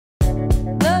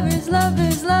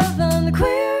is love on the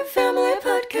Queer Family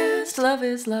Podcast. Love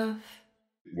is love.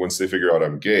 Once they figure out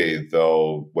I'm gay,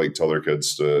 they'll like tell their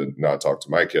kids to not talk to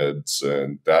my kids.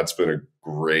 And that's been a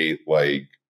great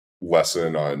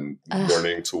lesson on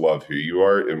learning to love who you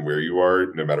are and where you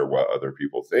are, no matter what other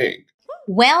people think.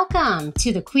 Welcome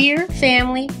to the Queer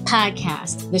Family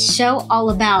Podcast, the show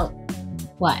all about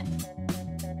what?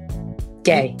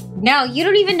 Gay. No, you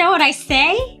don't even know what I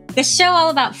say? The show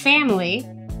all about family.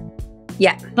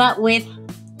 Yeah. But with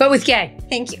gay.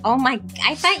 Thank you. Oh my,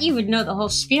 I thought you would know the whole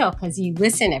spiel because you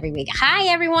listen every week. Hi,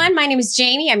 everyone. My name is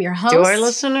Jaimie. I'm your host. Do I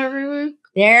listen every week?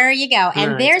 There you go.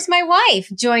 And Right. There's my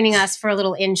wife joining us for a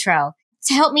little intro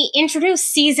to help me introduce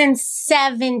season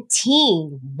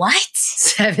 17. What?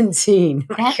 17.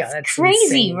 Oh That's, God, that's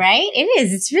crazy, insane. right? It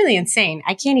is. It's really insane.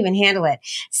 I can't even handle it.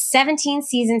 17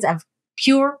 seasons of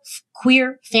pure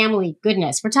queer family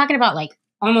goodness. We're talking about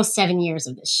almost 7 years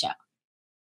of this show.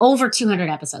 Over 200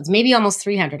 episodes, maybe almost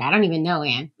 300. I don't even know,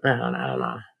 Anne. I don't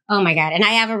know. Oh my God. And I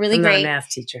have a really I'm great, not a math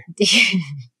teacher.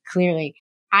 clearly,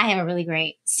 I have a really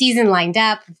great season lined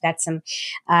up. We've got some,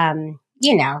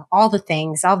 all the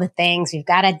things. We've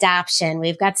got adoption.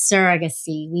 We've got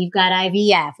surrogacy. We've got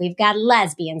IVF. We've got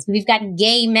lesbians. We've got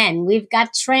gay men. We've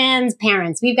got trans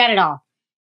parents. We've got it all.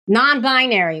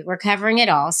 Non-binary. We're covering it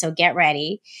all. So get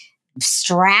ready.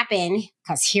 Strap in,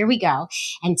 because here we go.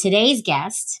 And today's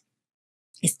guest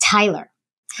is Tyler.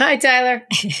 Hi, Tyler.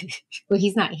 Well,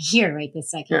 he's not here right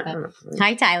this second. Yeah. But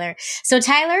hi, Tyler. So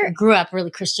Tyler grew up really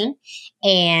Christian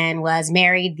and was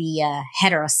married the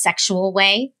heterosexual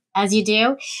way, as you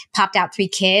do, popped out 3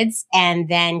 kids, and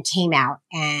then came out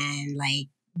and,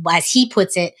 as he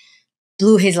puts it,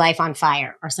 blew his life on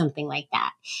fire or something like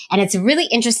that. And it's a really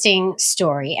interesting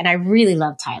story. And I really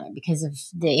love Tyler because of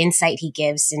the insight he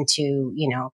gives into,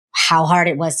 how hard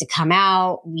it was to come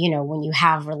out, when you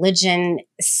have religion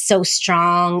so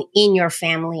strong in your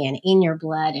family and in your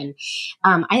blood. And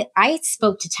I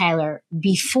spoke to Tyler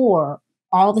before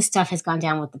all the stuff has gone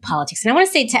down with the politics. And I want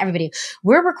to say to everybody,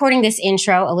 we're recording this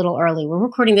intro a little early. We're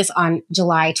recording this on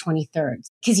July 23rd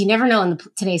because you never know in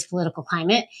today's political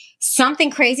climate.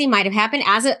 Something crazy might have happened.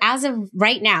 As of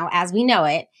right now, as we know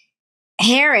it,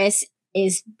 Harris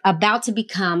is about to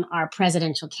become our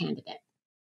presidential candidate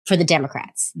for the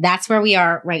Democrats. That's where we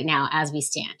are right now as we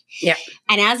stand. Yeah.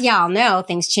 And as y'all know,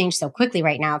 things change so quickly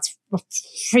right now. It's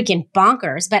freaking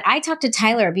bonkers. But I talked to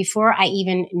Tyler before I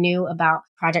even knew about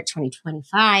Project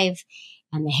 2025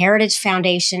 and the Heritage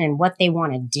Foundation and what they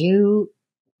want to do.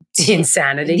 The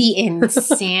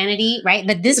insanity, right?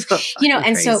 But this,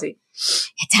 and crazy. So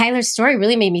Tyler's story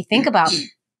really made me think about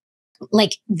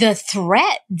the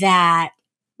threat that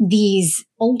these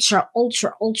ultra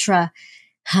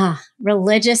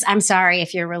religious. I'm sorry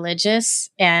if you're religious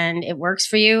and it works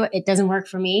for you. It doesn't work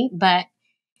for me, but.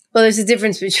 Well, there's a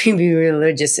difference between being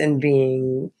religious and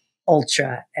being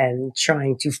ultra and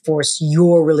trying to force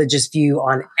your religious view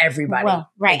on everybody.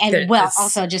 Well, right.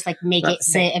 Also just make it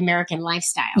the American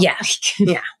lifestyle. Yeah.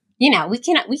 Yeah. We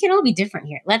can all be different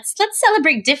here. Let's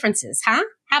celebrate differences, huh?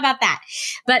 How about that?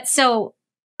 But so,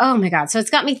 oh my God. So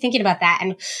it's got me thinking about that.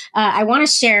 And I want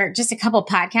to share just a couple of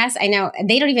podcasts. I know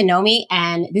they don't even know me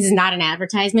and this is not an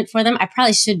advertisement for them. I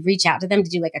probably should reach out to them to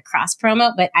do a cross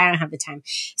promo, but I don't have the time.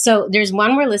 So there's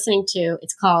one we're listening to.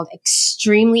 It's called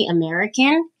Extremely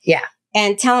American. Yeah.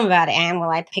 And tell them about it, Anne,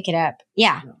 while I pick it up.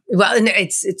 Yeah. Well,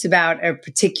 it's about a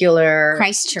particular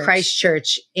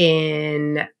Christchurch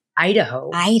in Idaho.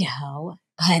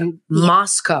 And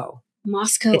Moscow.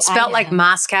 It's spelled Idaho. like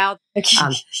Moscow,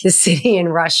 the city in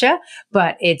Russia,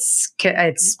 but it's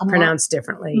pronounced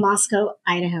differently. Moscow,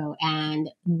 Idaho. And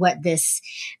what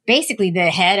basically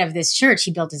the head of this church,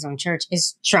 he built his own church,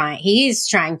 he's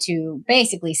trying to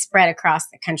basically spread across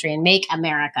the country and make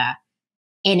America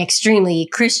an extremely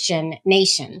Christian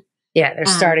nation. Yeah, they're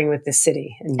starting with the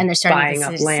city and they're buying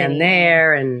up land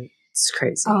there, and it's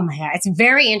crazy. Oh my God. It's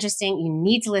very interesting. You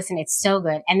need to listen. It's so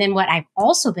good. And then what I've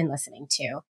also been listening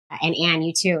to, and Anne,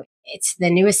 you too, it's the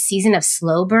newest season of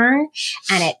Slow Burn.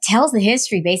 And it tells the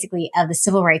history basically of the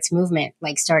civil rights movement,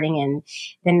 starting in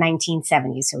the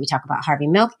 1970s. So we talk about Harvey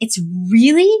Milk. It's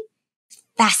really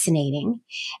fascinating.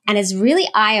 And it's really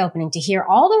eye-opening to hear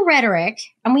all the rhetoric,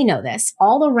 and we know this,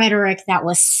 all the rhetoric that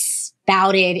was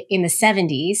spouted in the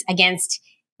 70s against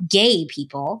gay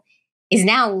people is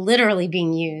now literally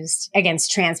being used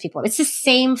against trans people. It's the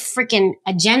same freaking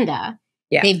agenda.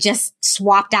 Yeah. They've just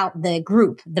swapped out the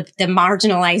group, the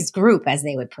marginalized group, as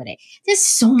they would put it. There's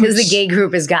so much. Because the gay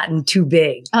group has gotten too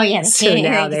big. Oh, yeah. So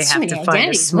now they have to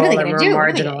find a smaller, more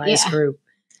marginalized group.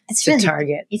 It's the really,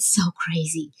 target. it's so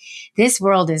crazy. This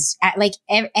world is like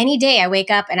any day I wake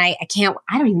up and I don't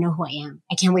even know who I am.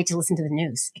 I can't wait to listen to the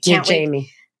news. I can't wait. Jaimie.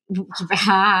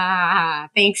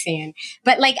 Thanks, Ann.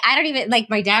 But like, I don't even like,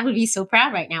 my dad would be so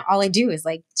proud right now. All I do is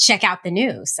like check out the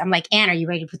news. I'm like, Ann, are you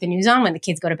ready to put the news on when the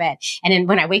kids go to bed? And then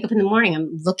when I wake up in the morning, I'm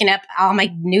looking up all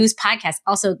my news podcasts,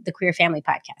 also the Queer Family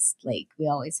podcast. Like, we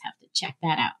always have to check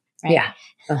that out. Right? Yeah.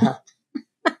 Uh-huh.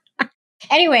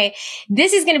 Anyway,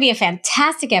 this is going to be a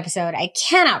fantastic episode. I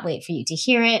cannot wait for you to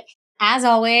hear it. As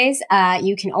always,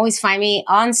 you can always find me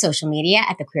on social media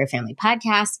at the Queer Family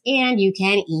Podcast, and you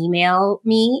can email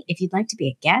me if you'd like to be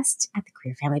a guest at the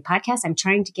Queer Family Podcast. I'm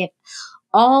trying to get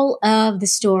all of the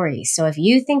stories. So if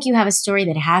you think you have a story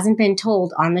that hasn't been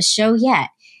told on the show yet,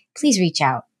 please reach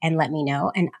out and let me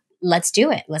know. And let's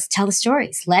do it. Let's tell the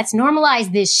stories. Let's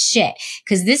normalize this shit,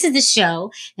 because this is the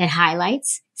show that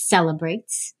highlights,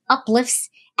 celebrates, uplifts,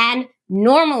 and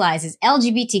normalizes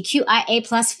LGBTQIA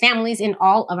plus families in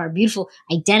all of our beautiful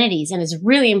identities. And it's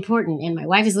really important. And my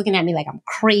wife is looking at me like I'm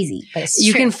crazy, but it's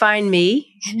You true. can find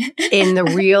me in the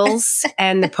reels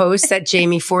and the posts that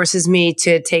Jaimie forces me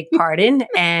to take part in,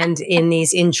 and in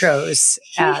these intros.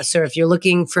 So if you're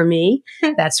looking for me,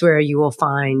 that's where you will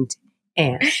find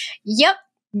Ann. Yep.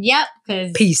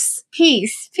 'Cause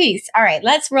Peace. All right,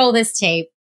 let's roll this tape.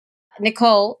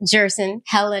 Nicole, Jerson,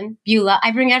 Helen, Beulah.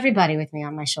 I bring everybody with me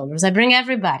on my shoulders. I bring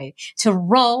everybody to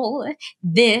roll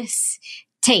this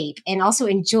tape and also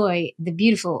enjoy the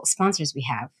beautiful sponsors we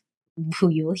have, who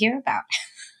you will hear about.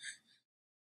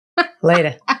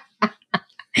 Later.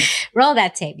 Roll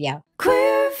that tape, yo.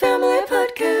 Queer Family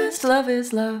Podcast. Love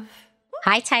is love.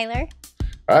 Hi, Tyler.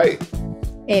 Hi.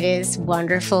 It is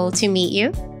wonderful to meet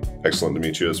you. Excellent to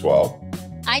meet you as well.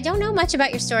 I don't know much about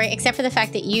your story except for the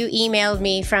fact that you emailed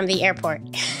me from the airport.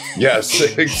 Yes,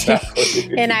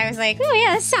 exactly. And I was like, oh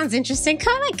yeah, this sounds interesting.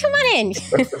 Come on in.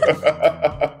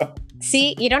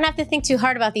 See, you don't have to think too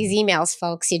hard about these emails,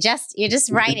 folks. You just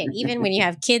write it, even when you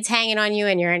have kids hanging on you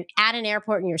and you're at an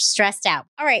airport and you're stressed out.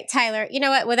 All right, Tyler, you know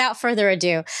what? Without further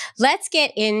ado, let's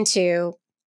get into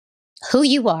who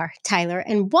you are, Tyler,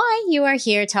 and why you are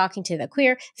here talking to the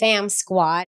Queer Fam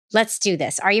Squad. Let's do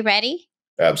this. Are you ready?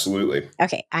 Absolutely.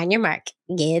 Okay, on your mark,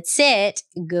 get set,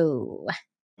 go.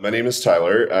 My name is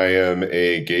Tyler. I am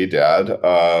a gay dad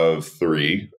of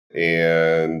 3,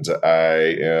 and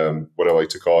I am what I like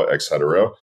to call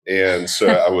ex-hetero. And so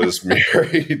I was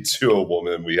married to a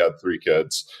woman. We had 3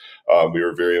 kids. We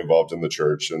were very involved in the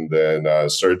church, and then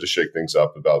started to shake things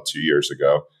up about 2 years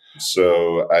ago.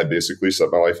 So I basically set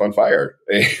my life on fire,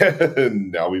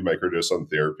 and now we microdose on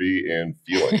therapy and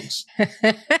feelings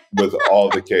with all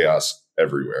the chaos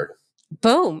everywhere.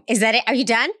 Boom. Is that it? Are you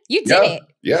done? You did it.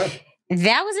 Yeah.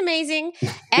 That was amazing.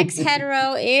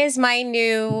 Ex-hetero is my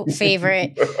new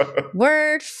favorite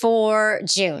word for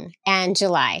June and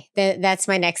July. That's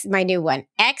my new one.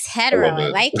 Ex-hetero. I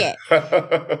like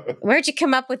it. Where'd you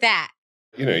come up with that?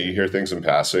 You know, you hear things in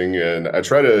passing, and I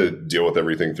try to deal with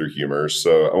everything through humor.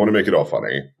 So I want to make it all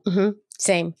funny. Mm-hmm.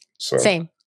 Same.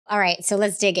 All right. So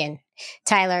let's dig in.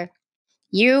 Tyler,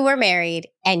 you were married,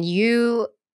 and you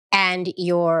and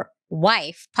your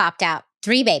wife popped out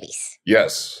 3 babies.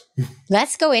 Yes.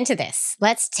 Let's go into this.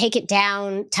 Let's take it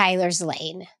down Tyler's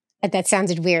lane. That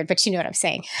sounded weird, but you know what I'm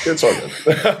saying. It's all good.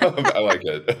 I like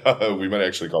it. We might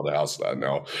actually call the house that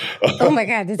now. Oh my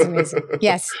God, that's amazing.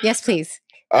 Yes, please.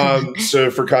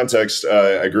 So for context,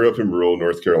 I grew up in rural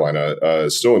North Carolina,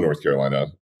 still in North Carolina.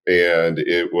 And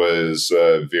it was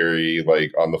very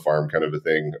like on the farm kind of a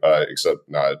thing, except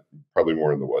not, probably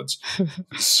more in the woods.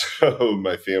 So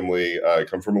my family,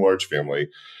 come from a large family,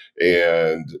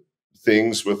 and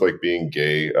things with like being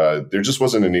gay, there just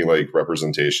wasn't any like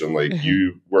representation. Like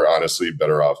you were honestly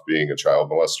better off being a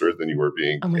child molester than you were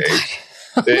being gay.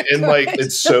 God. And like,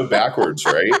 it's so backwards,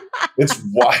 right? It's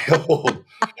wild.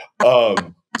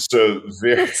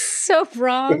 So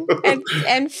wrong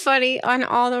and funny on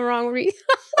all the wrong reasons.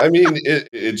 I mean,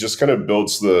 it just kind of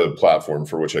builds the platform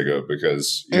for which I go,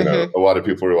 because, you know, a lot of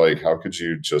people are like, how could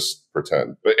you just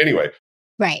pretend? But anyway.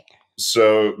 Right.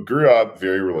 So grew up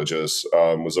very religious,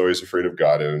 was always afraid of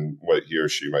God and what he or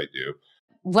she might do.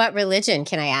 What religion,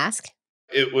 can I ask?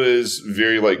 It was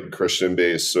very like Christian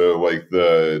based. So like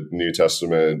the New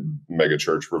Testament mega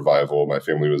church revival, my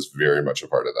family was very much a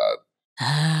part of that.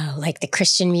 Oh, like the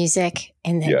Christian music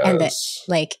and the, yes. and the,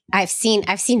 like I've seen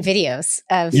videos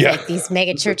of like these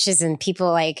mega churches and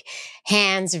people like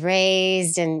hands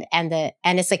raised and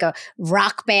it's like a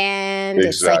rock band.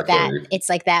 Exactly. It's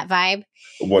like that vibe.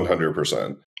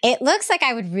 100%. It looks like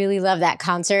I would really love that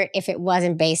concert if it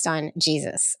wasn't based on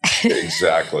Jesus.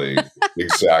 Exactly.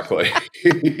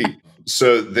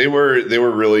 So they were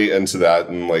really into that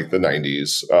in like the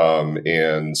 90s.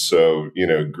 And so,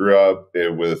 grew up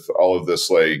with all of this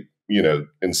like,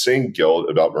 insane guilt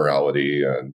about morality.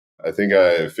 And I think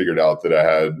I figured out that I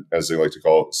had, as they like to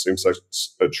call it, same-sex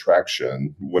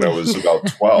attraction when I was about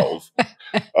 12.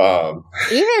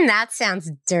 Even that sounds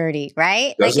dirty,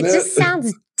 right? Like Doesn't it just it?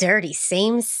 sounds dirty.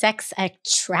 Same-sex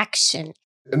attraction.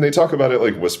 And they talk about it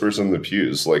like whispers in the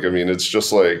pews. Like, I mean, it's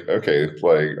just like, okay,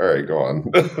 like, all right, go on.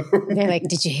 They're like,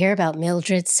 did you hear about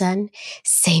Mildred's son?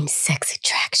 Same-sex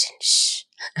attraction. Shh.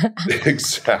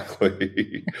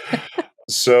 Exactly.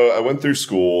 So I went through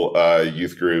school,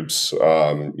 youth groups.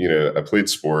 I played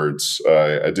sports.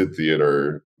 I did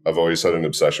theater. I've always had an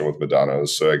obsession with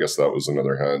Madonnas. So I guess that was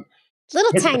another hint.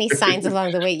 Little tiny signs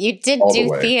along the way. You did All the do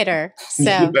way. Theater.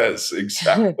 So Yes,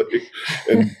 exactly.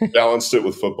 And balanced it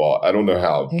with football. I don't know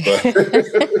how. But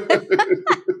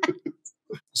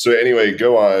so anyway,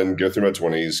 go through my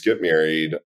 20s, get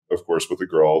married, of course, with a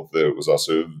girl that was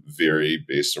also very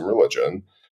based in religion.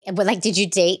 but like, did you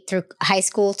date through high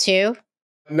school too?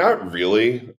 Not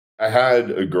really. I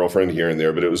had a girlfriend here and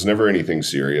there, but it was never anything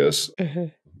serious. Mm-hmm.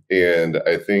 And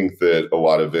I think that a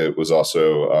lot of it was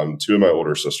also two of my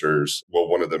older sisters. Well,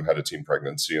 one of them had a teen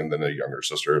pregnancy and then a younger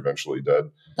sister eventually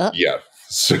did. Oh. Yeah.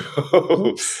 So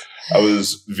I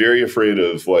was very afraid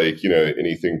of like,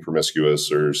 anything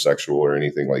promiscuous or sexual or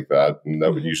anything like that. And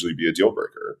that would usually be a deal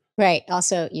breaker. Right.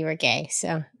 Also, you were gay.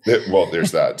 So Well,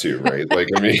 there's that too, right? Like,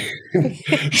 I mean,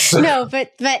 no,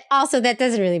 but also that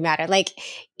doesn't really matter. Like,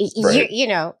 Right.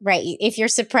 right. If you're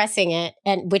suppressing it,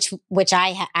 and which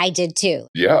I did too.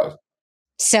 Yeah.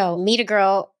 So meet a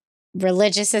girl,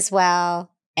 religious as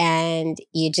well, and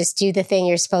you just do the thing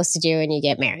you're supposed to do and you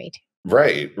get married.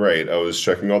 Right. I was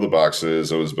checking all the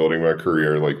boxes. I was building my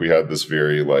career. Like we had this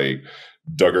very like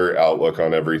Duggar outlook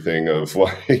on everything of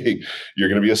like, you're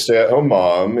going to be a stay-at-home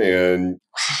mom and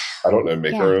I don't know,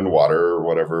 make her own water or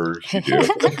whatever you do.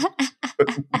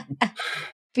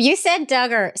 You said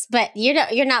Duggar, but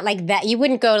you're not like that. You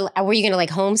wouldn't go to, were you going to like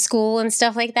homeschool and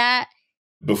stuff like that?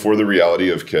 Before the reality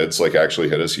of kids like actually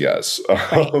hit us, yes.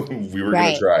 Right. We were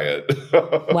going to try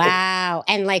it. Wow.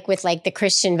 And like with like the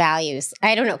Christian values.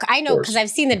 I don't know. I know because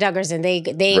I've seen the Duggars and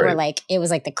they were like, it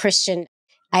was like the Christian,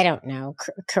 I don't know,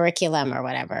 curriculum or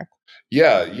whatever.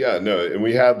 Yeah, no. And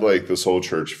we had like this whole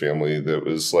church family that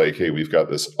was like, hey, we've got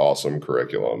this awesome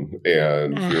curriculum.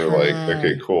 And we were like,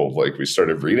 okay, cool. Like we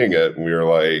started reading it and we were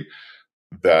like,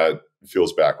 that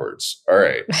feels backwards. All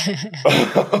right.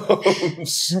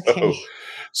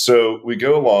 So we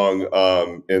go along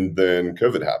and then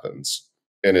COVID happens.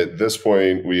 And at this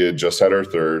point, we had just had our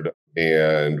third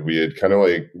and we had kind of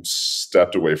like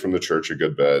stepped away from the church a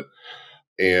good bit.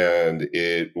 And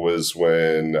it was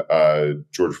when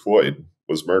George Floyd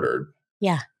was murdered.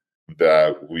 Yeah.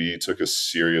 That we took a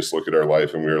serious look at our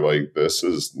life and we were like, this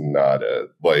is not it.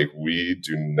 Like, we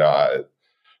do not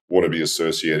want to be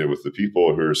associated with the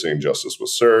people who are saying justice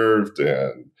was served.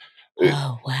 And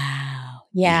oh, wow.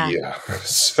 Yeah. Yeah.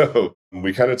 So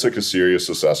we kind of took a serious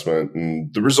assessment.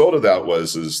 And the result of that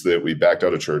is that we backed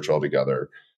out of church altogether.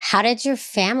 How did your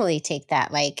family take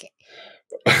that? Like,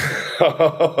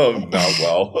 not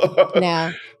well.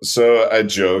 No. So I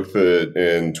joke that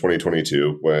in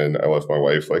 2022, when I left my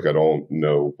wife, like, I don't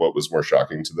know what was more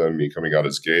shocking to them, me coming out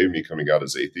as gay, me coming out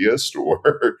as atheist,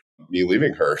 or me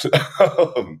leaving her.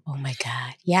 Oh my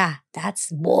God. Yeah. That's,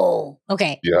 whoa.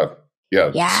 Okay. Yeah.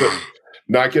 So,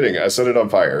 not kidding. I set it on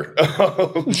fire.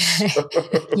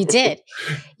 You did.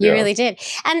 You really did.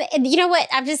 And you know what?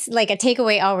 I'm just like a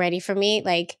takeaway already for me.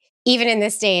 Like, even in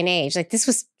this day and age, like this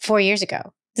was 4 years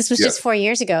ago. This was just 4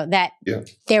 years ago that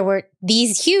there were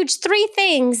these huge 3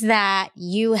 things that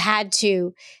you had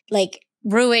to like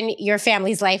ruin your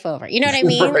family's life over. You know what I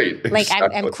mean? Right, like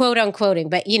exactly. I'm quote unquoting,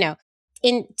 but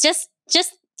in just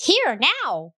here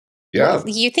now. Yeah. Well,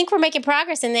 you think we're making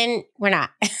progress and then we're not.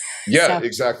 Yeah,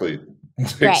 exactly.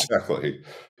 Exactly.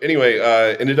 Anyway,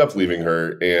 ended up leaving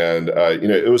her and,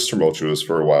 it was tumultuous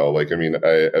for a while. Like, I mean,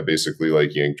 I basically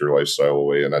like yanked her lifestyle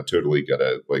away and I totally get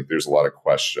it. Like, there's a lot of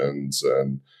questions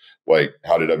and like,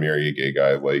 how did I marry a gay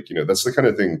guy? Like, that's the kind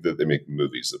of thing that they make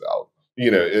movies about,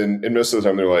 and most of the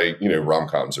time they're like,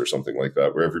 rom-coms or something like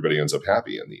that, where everybody ends up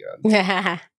happy in the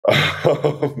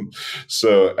end.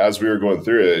 So as we were going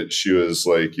through it, she was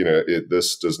like,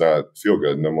 this does not feel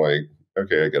good. And I'm like,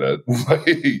 okay, I get it. Like,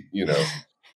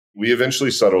 we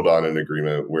eventually settled on an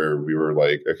agreement where we were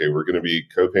like, okay, we're going to be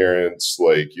co-parents,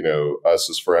 like, us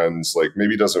as friends, like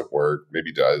maybe doesn't work,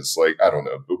 maybe does, like, I don't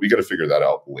know, but we got to figure that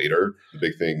out later. The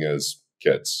big thing is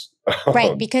kids.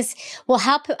 Right. Because, well,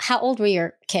 how old were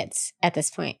your kids at this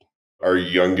point? Our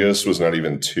youngest was not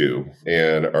even 2,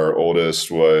 and our oldest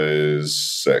was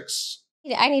 6.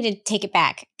 I need to take it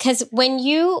back because when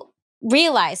you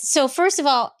realize, so first of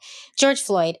all, George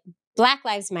Floyd, Black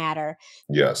Lives Matter,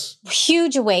 Yes.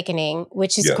 huge awakening,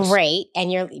 which is Yes. great.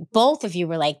 And both of you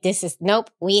were like, nope,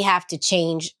 we have to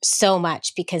change so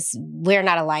much because we're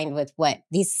not aligned with what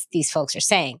these folks are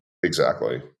saying.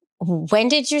 Exactly. When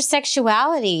did your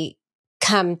sexuality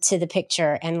come to the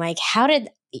picture? And like, I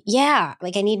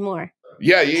need more.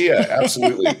 Yeah,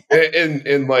 absolutely.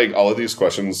 and like all of these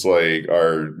questions like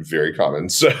are very common.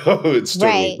 So it's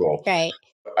totally cool. Right.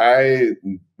 I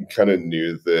kind of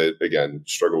knew that, again,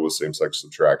 struggle with same-sex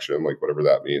attraction, like whatever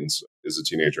that means, as a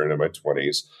teenager and in my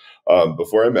 20s.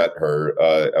 Before I met her,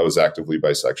 I was actively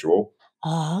bisexual.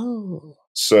 Oh.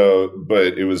 So,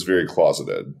 but it was very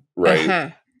closeted, right? Uh-huh.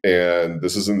 And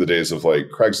this is in the days of like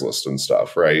Craigslist and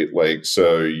stuff, right? Like,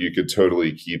 so you could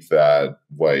totally keep that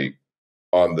like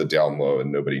on the down low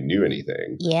and nobody knew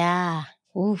anything. Yeah.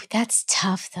 Ooh, that's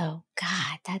tough though.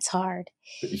 God, that's hard.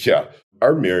 Yeah.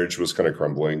 Our marriage was kind of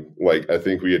crumbling. Like, I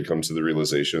think we had come to the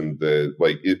realization that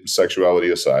like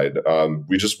sexuality aside,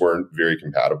 we just weren't very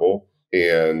compatible.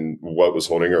 And what was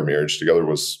holding our marriage together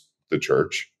was the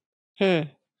church.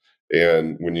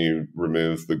 And when you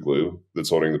remove the glue that's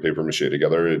holding the paper mache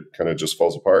together, it kind of just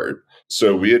falls apart.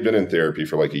 So we had been in therapy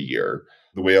for like a year.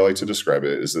 The way I like to describe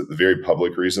it is that the very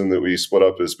public reason that we split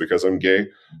up is because I'm gay.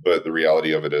 But the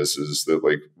reality of it is that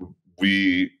like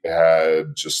we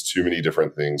had just too many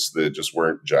different things that just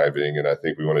weren't jiving. And I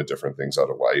think we wanted different things out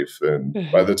of life.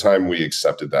 And by the time we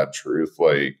accepted that truth,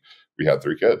 like we had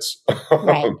 3 kids.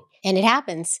 Right. And it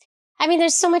happens. I mean,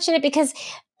 there's so much in it because,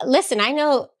 listen, I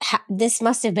know this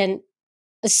must have been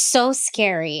so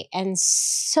scary and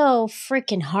so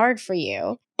freaking hard for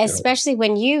you, especially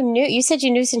when you said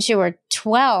you knew since you were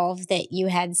 12 that you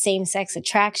had same-sex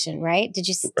attraction, right? Did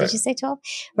you say 12?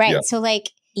 Right. Yeah. So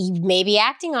like you may be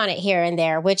acting on it here and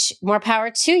there, which more power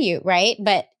to you, right?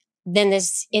 But then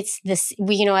it's this,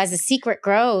 as the secret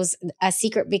grows, a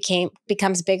secret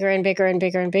becomes bigger and bigger and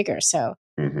bigger and bigger. So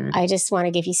I just want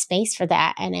to give you space for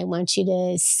that. And I want you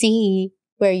to see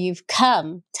where you've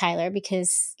come, Tyler,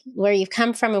 because where you've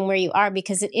come from and where you are,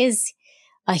 because it is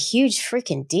a huge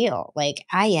freaking deal. Like,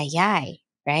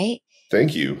 right?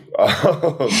 Thank you. I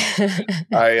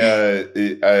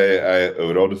owe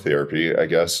it all to therapy, I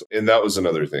guess. And that was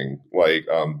another thing, like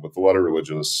with a lot of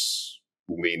religious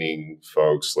leaning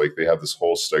folks, like they have this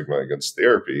whole stigma against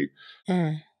therapy.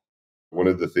 One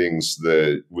of the things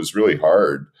that was really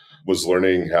hard was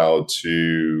learning how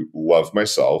to love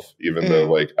myself, even though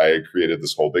like I had created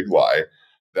this whole big lie.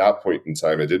 At that point in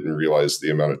time, I didn't realize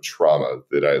the amount of trauma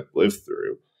that I had lived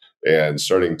through. And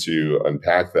starting to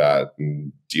unpack that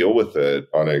and deal with it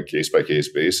on a case-by-case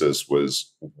basis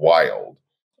was wild.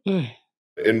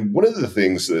 And one of the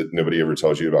things that nobody ever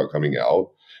tells you about coming out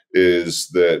is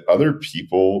that other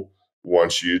people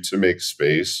want you to make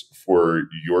space for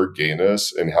your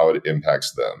gayness and how it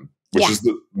impacts them, which is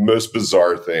the most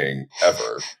bizarre thing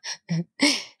ever.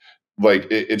 Like,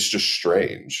 it's just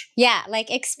strange. Yeah, like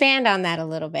expand on that a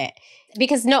little bit.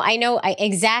 Because I know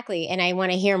exactly, and I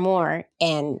want to hear more.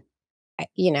 And,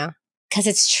 because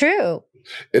it's true.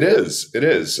 It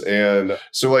is. And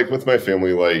so like with my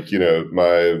family, like,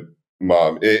 my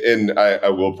mom, and I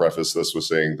will preface this with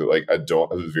saying that like I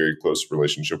don't have a very close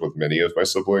relationship with many of my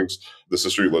siblings. The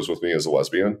sister who lives with me is a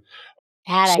lesbian.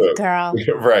 Girl.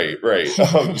 Right.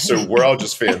 So we're all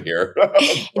just fam here.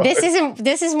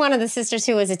 This is one of the sisters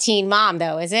who is a teen mom,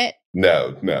 though, is it?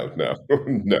 No,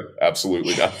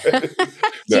 absolutely not.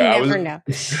 You never know.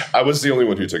 I was the only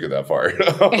one who took it that far.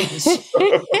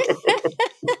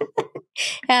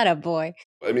 Attaboy.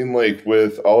 I mean, like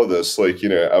with all of this, like,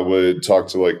 I would talk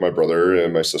to like my brother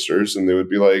and my sisters and they would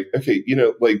be like, okay,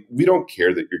 like we don't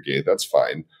care that you're gay. That's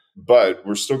fine. But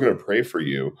we're still going to pray for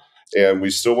you. And we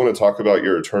still want to talk about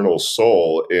your eternal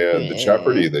soul and the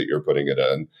jeopardy that you're putting it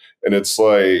in. And it's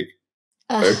like,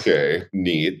 okay,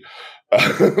 neat.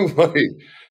 Like,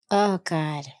 oh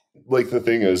God. Like the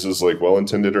thing is like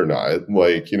well-intended or not,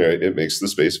 like, it makes the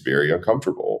space very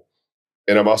uncomfortable.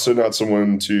 And I'm also not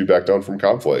someone to back down from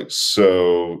conflict.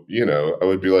 So, I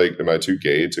would be like, am I too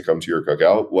gay to come to your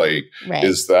cookout? Like,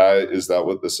 is that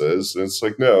what this is? And it's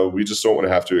like, no, we just don't want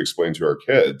to have to explain to our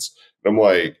kids. And I'm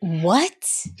like,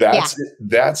 what?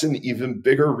 That's an even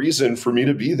bigger reason for me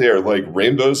to be there. Like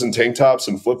rainbows and tank tops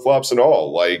and flip-flops and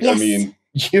all. Like, I mean,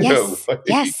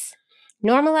 yes.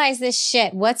 Normalize this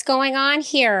shit. What's going on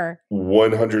here?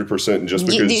 100%. Just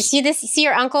because do you see this? See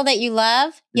your uncle that you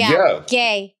love? Yeah.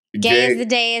 Gay as the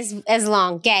day is as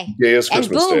long. Gay as Christmas and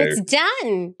boom, Day. It's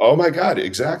done. Oh my God,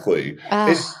 exactly.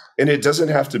 And And it doesn't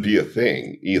have to be a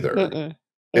thing either. Mm-mm.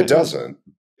 It doesn't.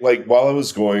 Like while I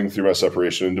was going through my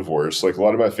separation and divorce, like a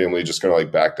lot of my family just kind of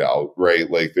like backed out, right?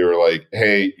 Like they were like,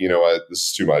 hey, you know what, this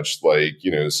is too much. Like,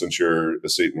 you know, since you're a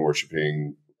Satan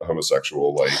worshiping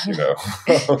homosexual, like, you know,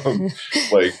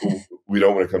 like we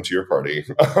don't want to come to your party.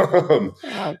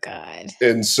 Oh God.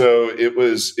 And so it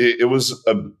was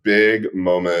a big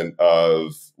moment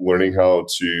of learning how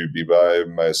to be by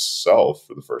myself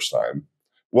for the first time.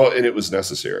 Well, and it was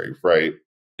necessary, right?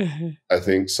 Mm-hmm. I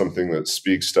think something that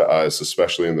speaks to us,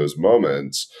 especially in those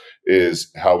moments,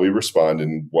 is how we respond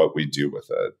and what we do with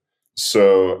it.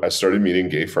 So I started meeting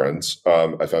gay friends.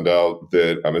 I found out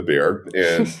that I'm a bear,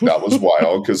 and that was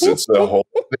wild because it's the whole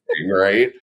thing,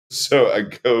 right? So I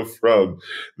go from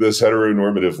this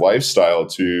heteronormative lifestyle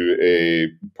to a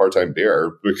part-time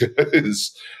bear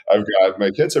because I've got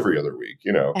my kids every other week,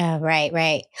 you know?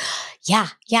 Right. Yeah.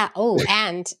 Oh,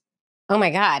 and oh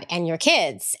my God. And your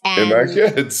kids. And my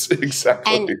kids,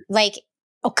 exactly. And like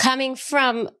coming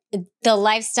from the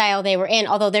lifestyle they were in,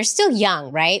 although they're still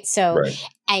young, right? So, Right.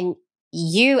 And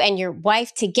you and your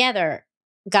wife together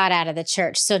got out of the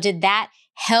church. So did that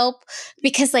help?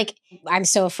 Because like, I'm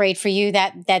so afraid for you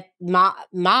that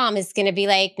mom is going to be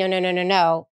like,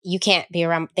 no. You can't be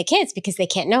around the kids because they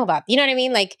can't know about, you know what I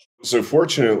mean? Like, so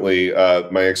fortunately,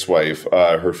 my ex-wife,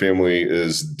 her family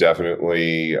is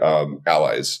definitely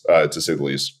allies, to say the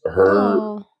least.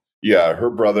 Her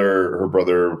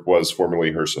brother was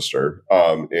formerly her sister,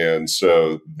 and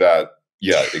so that,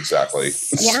 yeah, exactly.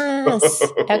 Yes.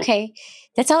 Okay.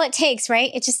 That's all it takes,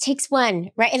 right? It just takes one,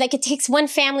 right? Like it takes one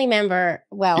family member.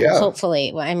 Well, Yeah.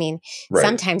 hopefully. Well, I mean, Right.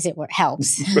 sometimes it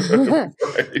helps. Right.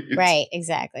 Right.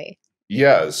 Exactly.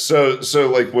 Yeah. So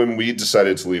like when we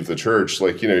decided to leave the church,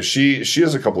 like, you know, she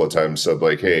has a couple of times said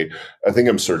like, hey, I think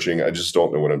I'm searching. I just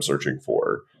don't know what I'm searching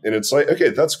for. And it's like, okay,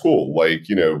 that's cool. Like,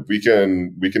 you know, we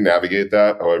can navigate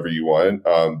that however you want.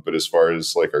 But as far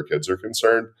as like our kids are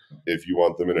concerned, if you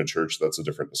want them in a church, that's a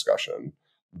different discussion,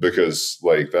 because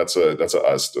like that's a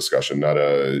us discussion, not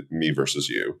a me versus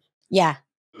you. Yeah.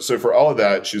 So for all of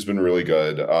that, she's been really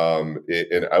good.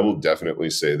 And I will definitely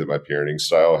say that my parenting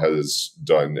style has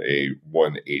done a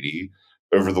 180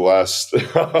 over the last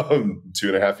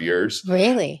 2.5 years.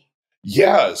 Really?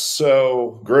 Yeah.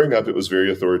 So growing up, it was very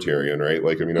authoritarian, right?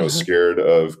 Like, I mean, I was scared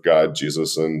of God,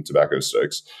 Jesus, and tobacco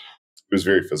sticks. It was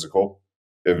very physical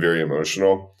and very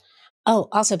emotional. Oh,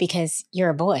 also because you're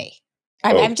a boy.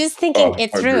 I'm just thinking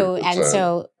it through. 100%. And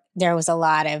so there was a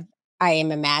lot of, I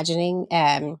am imagining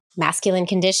masculine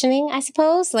conditioning, I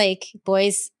suppose, like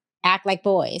boys act like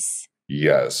boys.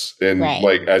 Yes. And Right.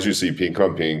 like, as you see pink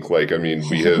on pink, like, I mean,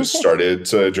 we have started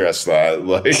to address that.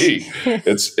 Like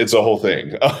it's a whole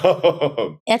thing.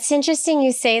 It's interesting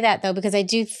you say that though, because I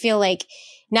do feel like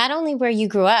not only where you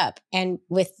grew up and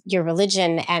with your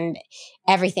religion and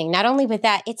everything, not only with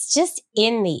that, it's just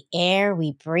in the air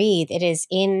we breathe. It is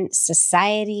in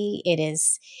society. It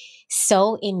is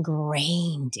so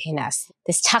ingrained in us,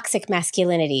 this toxic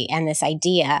masculinity and this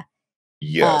idea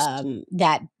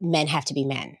that men have to be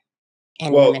men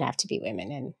and women have to be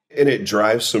women. And it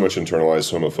drives so much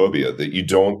internalized homophobia that you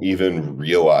don't even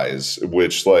realize,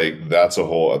 which like, that's a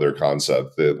whole other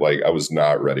concept that like I was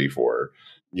not ready for,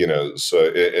 you know? So,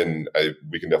 and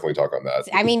we can definitely talk on that.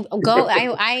 I mean,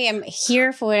 I am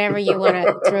here for whatever you want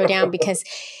to throw down, because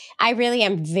I really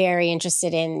am very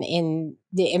interested in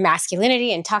the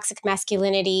masculinity and toxic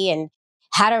masculinity and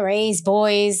how to raise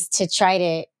boys to try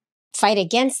to fight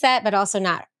against that, but also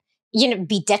not, you know,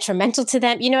 be detrimental to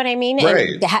them. You know what I mean? Right.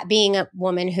 And being a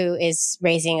woman who is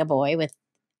raising a boy with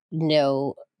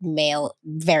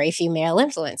very few male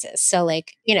influences. So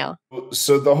like, you know.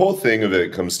 So the whole thing of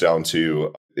it comes down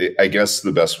to, I guess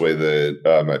the best way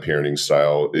that my parenting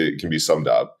style, it can be summed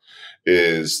up,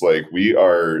 is like we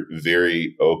are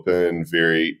very open,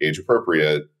 very age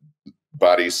appropriate,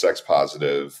 body sex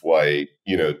positive, like,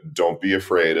 you know, don't be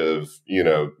afraid of, you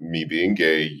know, me being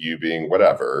gay, you being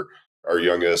whatever. Our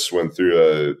youngest went through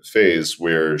a phase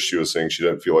where she was saying she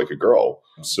didn't feel like a girl.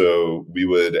 So we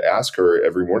would ask her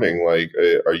every morning, like,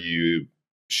 are you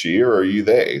she or are you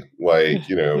they? Like,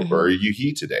 you know, or are you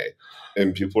he today?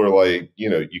 And people are like, you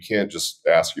know, you can't just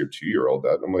ask your 2-year-old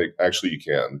that. I'm like, actually, you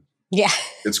can. Yeah.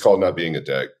 It's called not being a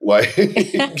dick. Like,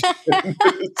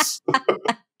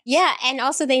 yeah. And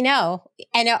also they know.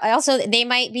 And also they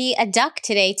might be a duck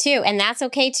today too. And that's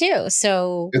okay too.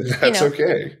 So that's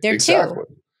okay. They're exactly. two.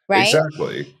 Right.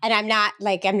 Exactly. And I'm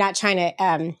not trying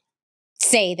to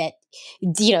say that,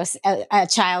 a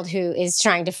child who is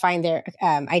trying to find their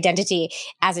identity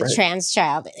as a trans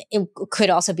child, it could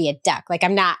also be a duck. Like I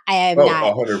am not.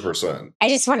 100%. I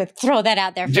just want to throw that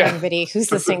out there for everybody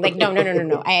who's listening. Like, no.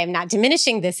 I am not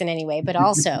diminishing this in any way, but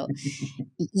also,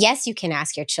 yes, you can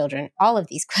ask your children all of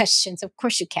these questions. Of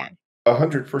course you can.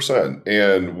 100%.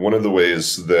 And one of the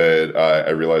ways that I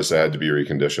realized I had to be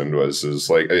reconditioned is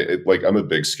like I'm a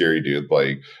big scary dude.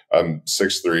 Like I'm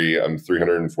 6'3", I'm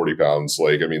 340 pounds.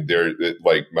 Like, I mean,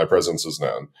 like my presence is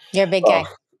known. You're a big guy.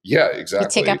 Yeah,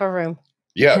 exactly. You take up a room.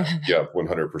 Yeah,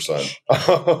 100%.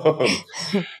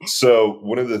 So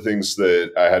one of the things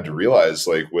that I had to realize,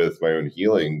 like with my own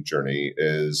healing journey,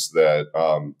 is that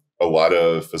a lot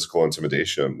of physical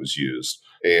intimidation was used,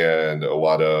 and a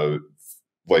lot of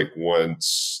like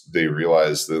once they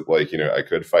realized that like, I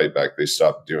could fight back, they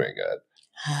stopped doing it.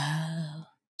 Oh.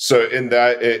 So in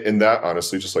that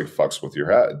honestly just like fucks with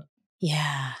your head.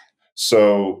 Yeah.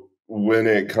 So when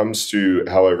it comes to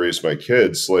how I raise my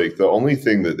kids, like the only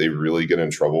thing that they really get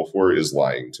in trouble for is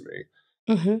lying to me.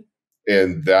 Mm-hmm.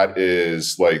 And that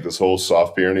is like this whole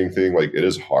soft parenting thing. Like it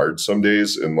is hard some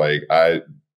days. And like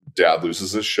dad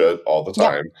loses his shit all the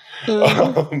time.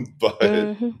 Mm-hmm. But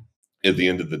at the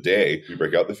end of the day, we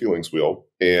break out the feelings wheel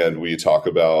and we talk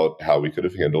about how we could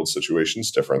have handled situations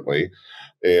differently.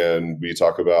 And we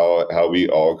talk about how we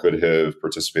all could have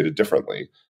participated differently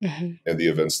and the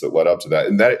events that led up to that.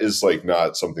 And that is like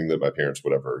not something that my parents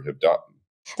would ever have done.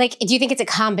 Like, do you think it's a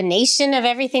combination of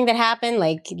everything that happened,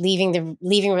 like leaving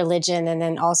religion and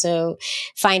then also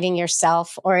finding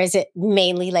yourself, or is it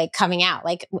mainly like coming out?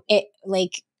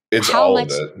 It's all of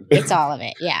it. It's all of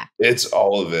it. Yeah. It's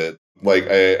all of it. Like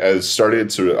I started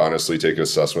to honestly take an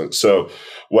assessment. So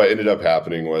what ended up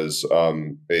happening was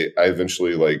I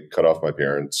eventually like cut off my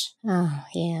parents. Oh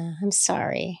yeah, I'm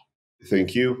sorry.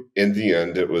 Thank you. In the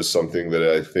end, it was something that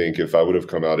I think if I would have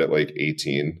come out at like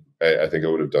 18, I think I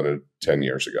would have done it 10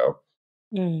 years ago.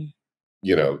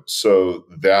 So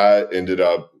that ended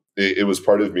up, it was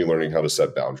part of me learning how to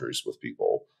set boundaries with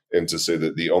people and to say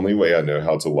that the only way I know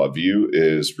how to love you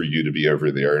is for you to be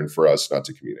over there and for us not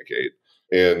to communicate.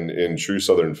 And in true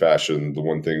Southern fashion, the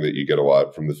one thing that you get a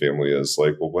lot from the family is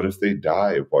like, well, what if they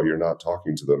die while you're not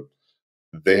talking to them?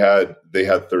 They had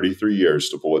 33 years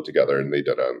to pull it together and they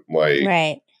didn't. Like,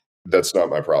 right. That's not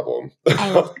my problem.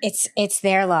 It's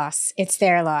their loss. It's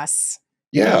their loss.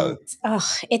 Yeah.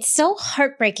 It's so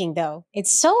heartbreaking though.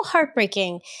 It's so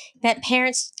heartbreaking that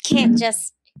parents can't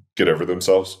just get over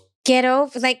themselves.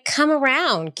 Come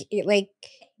around. Like,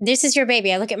 this is your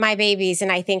baby. I look at my babies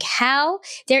and I think,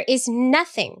 there is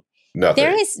nothing. I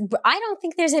don't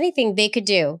think there's anything they could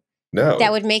do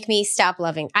that would make me stop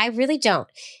loving. I really don't.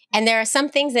 And there are some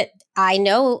things that I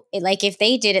know, like if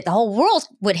they did it, the whole world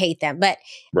would hate them, but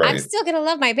I'm still going to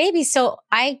love my baby. So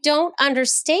I don't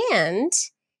understand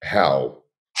how.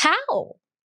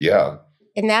 Yeah.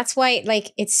 And that's why,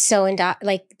 like, it's so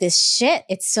this shit.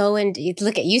 It's so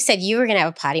look at, you said you were going to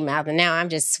have a potty mouth and now I'm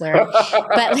just swearing,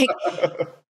 but like,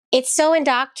 it's so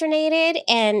indoctrinated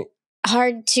and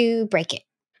hard to break it.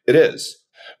 It is.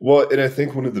 Well, and I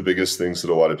think one of the biggest things that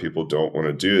a lot of people don't want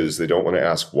to do is they don't want to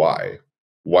ask why.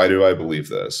 Why do I believe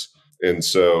this? And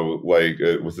so, like,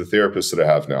 with the therapist that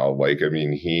I have now, like, I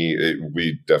mean,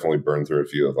 we definitely burned through a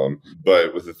few of them.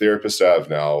 But with the therapist I have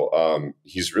now,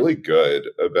 he's really good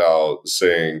about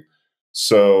saying,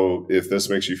 so if this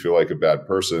makes you feel like a bad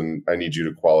person, I need you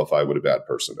to qualify what a bad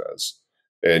person is.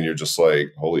 And you're just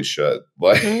like, holy shit.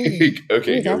 Like,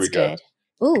 okay, here we go. Good.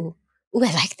 Ooh,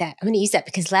 I like that. I'm going to use that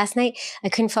because last night I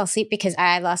couldn't fall asleep because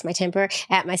I lost my temper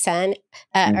at my son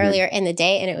earlier in the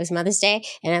day, and it was Mother's Day,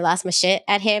 and I lost my shit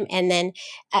at him. And then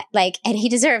and he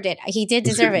deserved it. He did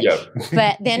deserve it.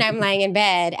 But then I'm lying in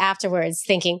bed afterwards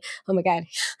thinking, oh my God,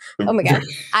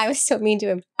 I was so mean to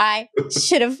him. I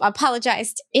should have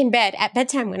apologized in bed at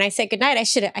bedtime when I said goodnight. I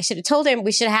should have told him.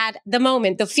 We should have had the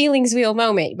moment, the feelings wheel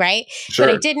moment, right? Sure.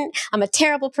 But I didn't. I'm a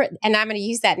terrible person, and I'm going to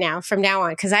use that now from now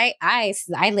on because I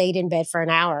laid in bed for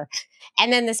an hour.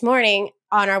 And then this morning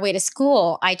on our way to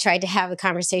school, I tried to have a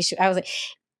conversation. I was like,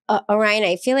 Orion,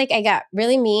 I feel like I got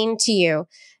really mean to you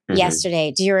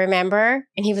yesterday. Do you remember?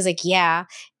 And he was like, yeah.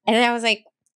 And I was like,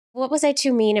 what was I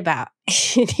too mean about?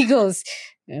 And he goes,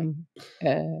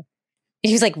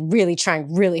 he was like really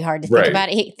trying really hard to think about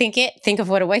it. Think of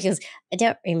what it was. He goes, I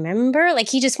don't remember. Like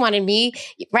he just wanted me.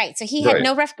 Right. So he had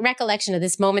no recollection of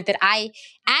this moment that I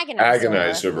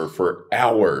agonized over for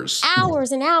hours.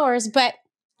 Hours and hours. But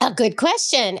a good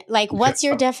question. Like, what's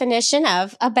your definition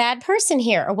of a bad person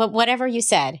here? Or whatever you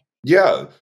said. Yeah.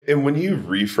 And when you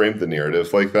reframe the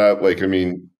narrative like that, like, I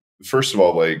mean, first of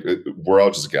all, like we're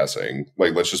all just guessing.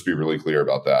 Like, let's just be really clear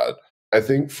about that. I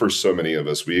think for so many of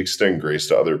us, we extend grace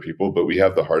to other people, but we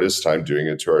have the hardest time doing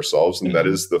it to ourselves. And that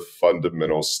is the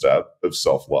fundamental step of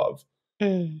self-love.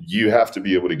 You have to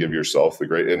be able to give yourself the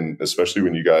great, and especially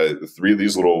when you got three of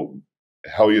these little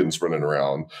hellions running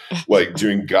around, like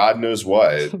doing God knows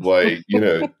what, like, you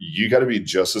know, you got to be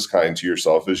just as kind to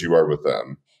yourself as you are with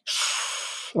them.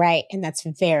 Right. And that's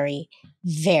very,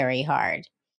 very hard.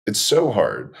 It's so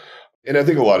hard. And I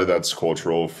think a lot of that's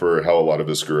cultural for how a lot of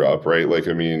us grew up, right? Like,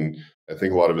 I mean, I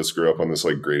think a lot of us grew up on this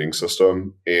like grading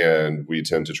system, and we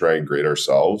tend to try and grade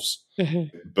ourselves.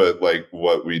 But like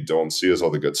what we don't see is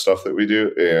all the good stuff that we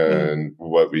do. And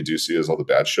what we do see is all the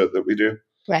bad shit that we do.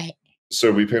 Right.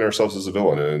 So we paint ourselves as a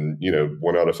villain, and, you know,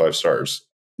 1 out of 5 stars.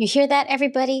 You hear that,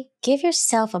 everybody? Give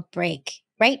yourself a break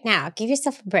right now. Give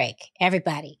yourself a break,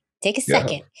 everybody. Take a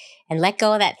second and let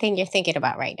go of that thing you're thinking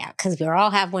about right now, because we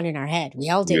all have one in our head. We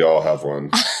all do. We all have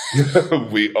one.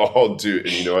 We all do.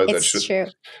 And you know what? It's true.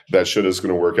 That shit is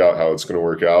going to work out how it's going to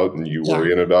work out. And you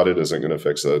worrying about it isn't going to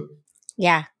fix it.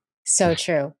 Yeah. So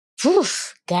true. Whew,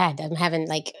 God, I'm having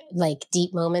like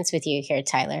deep moments with you here,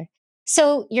 Tyler.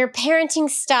 So your parenting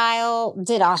style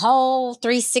did a whole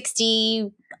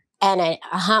 360 and a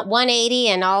 180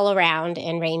 and all around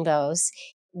in rainbows.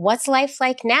 What's life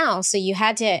like now? So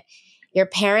your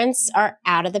parents are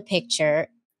out of the picture.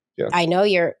 Yeah. I know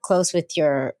you're close with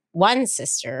your one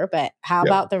sister, but how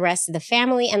about the rest of the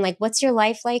family? And like, what's your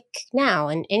life like now?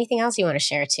 And anything else you want to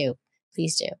share too,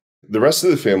 please do. The rest of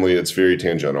the family, it's very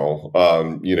tangential.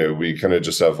 You know, we kind of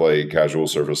just have like casual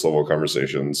surface level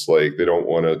conversations. Like, they don't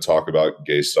want to talk about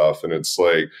gay stuff. And it's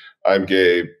like, I'm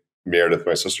gay. Meredith,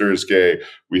 my sister, is gay.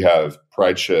 We have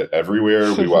pride shit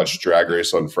everywhere. We watch Drag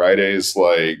Race on Fridays.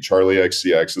 Like, Charlie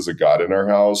XCX is a god in our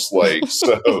house. Like,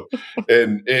 so,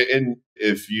 and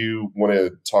if you want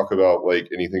to talk about like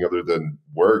anything other than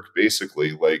work,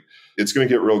 basically, like, it's going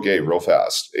to get real gay real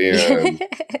fast. And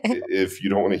if you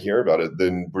don't want to hear about it,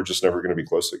 then we're just never going to be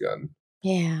close again.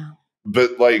 Yeah.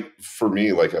 But like, for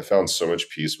me, like, I found so much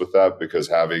peace with that, because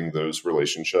having those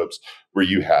relationships where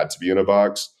you had to be in a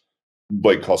box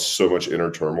like caused so much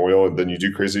inner turmoil, and then you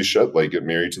do crazy shit like get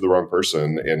married to the wrong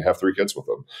person and have 3 kids with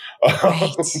them.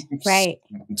 Right.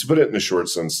 To put it in a short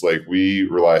sense, like, we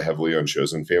rely heavily on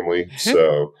chosen family.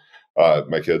 So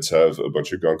my kids have a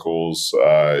bunch of gunkles.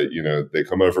 You know, they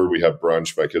come over, we have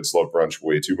brunch. My kids love brunch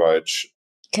way too much.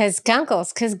 Because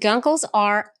gunkles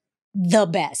are the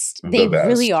best. They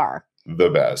really are.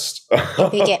 The best.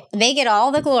 they get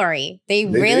all the glory. They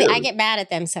really do. I get mad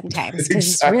at them sometimes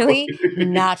because it's really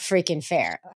not freaking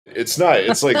fair. It's not.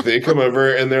 It's like they come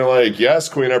over and they're like, "Yes,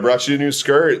 Queen, I brought you a new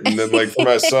skirt." And then like for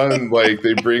my son, like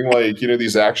they bring like, you know,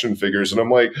 these action figures, and I'm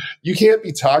like, you can't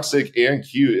be toxic and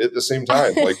cute at the same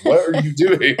time. Like, what are you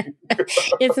doing?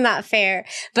 It's not fair,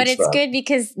 but it's good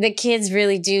because the kids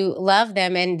really do love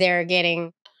them, and they're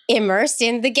getting immersed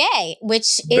in the gay,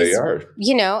 which is,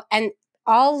 you know, and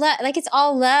all like it's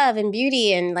all love and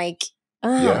beauty and like,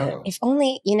 if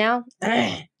only, you know,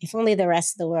 if only the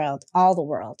rest of the world,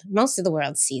 most of the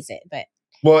world sees it. But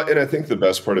well, and I think the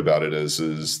best part about it is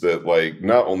that like,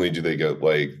 not only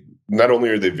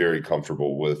are they very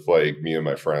comfortable with like me and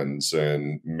my friends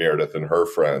and Meredith and her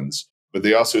friends, but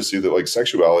they also see that like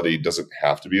sexuality doesn't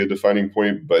have to be a defining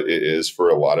point, but it is for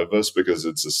a lot of us because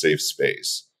it's a safe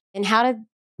space. And how did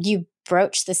you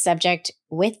broach the subject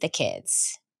with the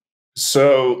kids?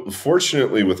 So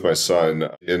fortunately with my son,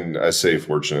 and I say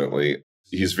fortunately,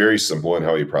 he's very simple in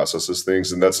how he processes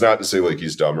things. And that's not to say like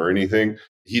he's dumb or anything.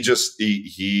 He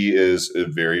is a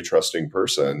very trusting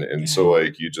person. And so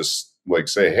like, you just like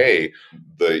say, hey,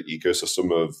 the ecosystem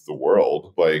of the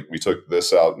world, like we took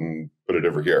this out and put it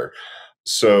over here.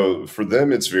 So for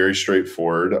them, it's very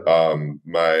straightforward.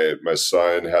 My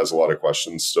son has a lot of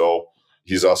questions still.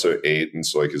 He's also 8, and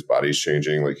so like his body's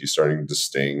changing, like he's starting to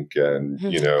stink, and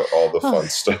you know, all the fun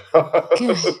stuff.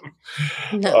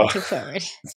 Not looking forward.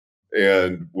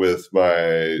 And with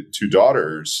my 2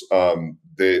 daughters,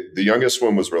 the youngest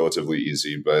one was relatively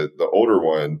easy, but the older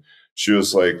one, she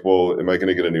was like, "Well, am I going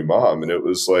to get a new mom?" And it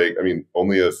was like, I mean,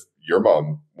 only if your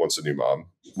mom wants a new mom,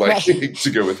 like to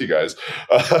go with you guys,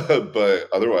 but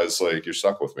otherwise, like you're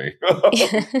stuck with me.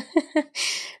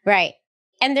 Right.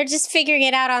 And they're just figuring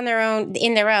it out on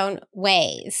in their own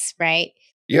ways, right?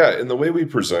 Yeah, and the way we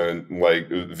present like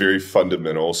very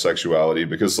fundamental sexuality,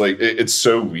 because like it's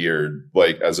so weird,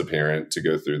 like as a parent to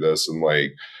go through this and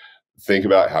like think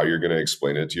about how you're going to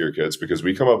explain it to your kids, because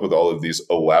we come up with all of these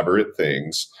elaborate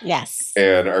things. Yes.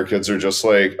 And our kids are just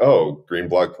like, oh, green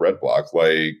block, red block,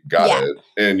 like got it.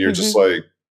 And you're just like,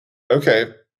 okay,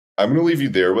 I'm going to leave you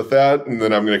there with that. And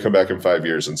then I'm going to come back in 5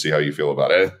 years and see how you feel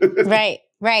about it.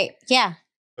 Right. Yeah.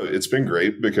 It's been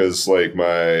great because like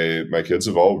my kids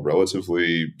have all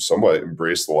relatively somewhat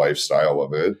embraced the lifestyle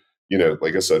of it.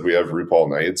 Like I said, we have RuPaul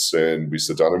nights and we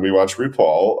sit down and we watch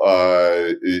RuPaul.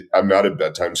 I'm not a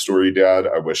bedtime story dad.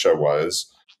 I wish I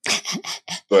was.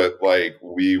 But like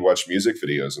we watch music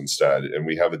videos instead and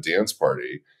we have a dance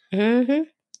party. Mm-hmm.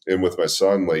 And with my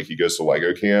son, like he goes to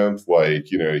Lego camp, like,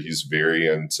 he's very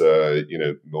into,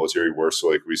 military work. So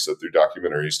like we sit through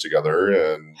documentaries together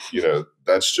and,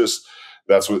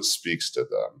 that's what speaks to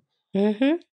them.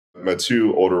 Mm-hmm. My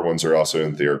two older ones are also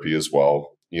in therapy as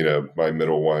well. My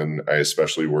middle one, I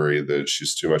especially worry that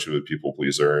she's too much of a people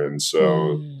pleaser. And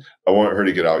so I want her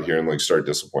to get out here and like start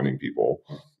disappointing people.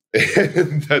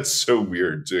 And that's so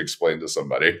weird to explain to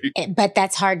somebody. But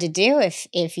that's hard to do if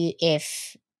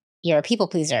you're a people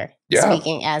pleaser. Yeah.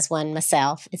 Speaking as one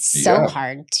myself, it's so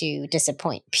hard to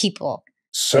disappoint people.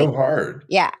 So hard.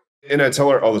 Yeah. And I tell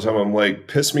her all the time, I'm like,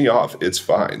 piss me off. It's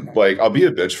fine. Like, I'll be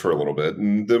a bitch for a little bit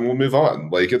and then we'll move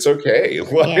on. Like, it's okay.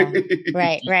 Like,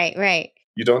 yeah. Right.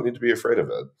 You don't need to be afraid of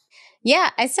it. Yeah.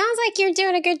 It sounds like you're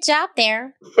doing a good job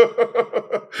there.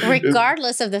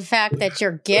 Regardless of the fact that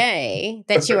you're gay,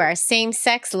 that you are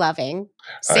same-sex loving,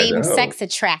 same-sex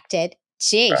attracted.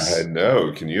 Jeez. I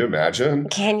know. Can you imagine?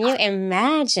 Can you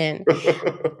imagine?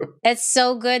 It's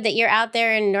so good that you're out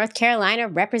there in North Carolina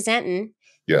representing.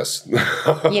 Yes.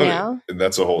 And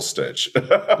that's a whole stitch.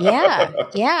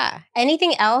 Yeah.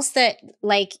 Anything else that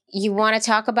like you want to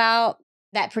talk about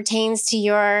that pertains to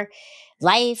your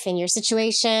life and your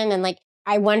situation? And like,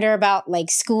 I wonder about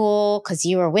like school, because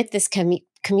you were with this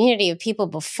community of people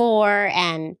before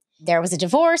and there was a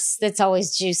divorce that's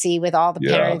always juicy with all the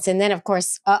parents. And then of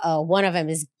course, one of them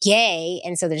is gay.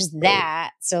 And so there's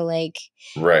that. So like,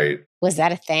 was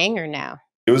that a thing or no?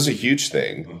 It was a huge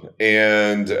thing.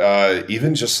 And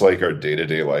even just like our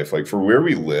day-to-day life, like for where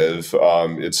we live,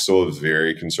 it's still a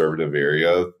very conservative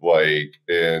area. Like,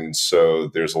 and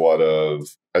so there's a lot of,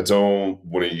 I don't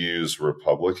want to use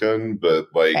Republican, but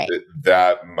like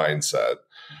that mindset.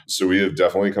 So we have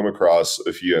definitely come across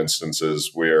a few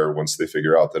instances where once they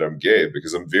figure out that I'm gay,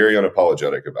 because I'm very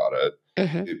unapologetic about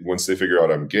it, once they figure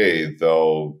out I'm gay,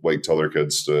 they'll like tell their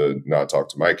kids to not talk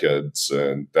to my kids.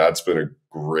 And that's been a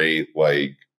great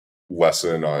like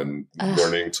lesson on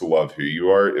learning to love who you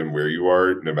are and where you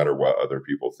are, no matter what other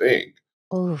people think.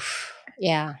 Oof.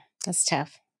 Yeah, that's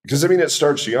tough. Because I mean, it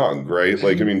starts young, right?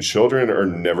 Like, I mean, children are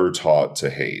never taught to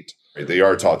hate. Right? They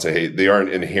are taught to hate. They aren't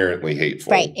inherently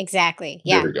hateful. Right, exactly.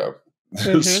 Yeah. There we go.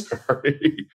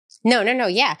 Sorry. No.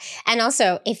 Yeah. And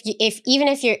also even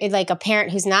if you're like a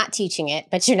parent who's not teaching it,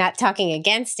 but you're not talking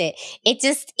against it,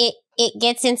 it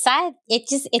gets inside.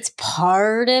 It's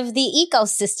part of the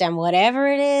ecosystem, whatever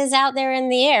it is out there in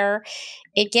the air,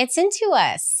 it gets into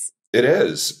us. It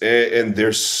is. And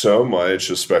there's so much,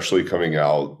 especially coming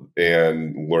out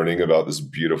and learning about this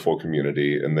beautiful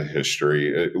community and the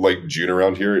history. Like June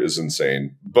around here is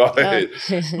insane, but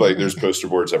like there's poster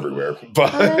boards everywhere.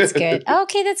 But that's good.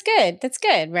 Okay, that's good. That's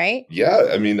good, right? Yeah,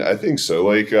 I mean, I think so.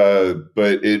 Like,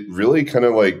 but it really kind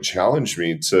of like challenged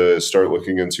me to start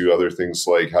looking into other things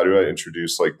like how do I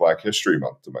introduce like Black History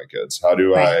Month to my kids? How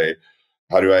do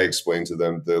I explain to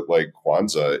them that like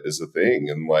Kwanzaa is a thing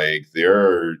and like there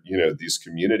are, these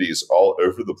communities all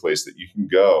over the place that you can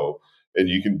go and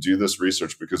you can do this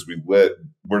research because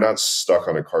we're not stuck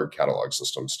on a card catalog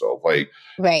system still. Like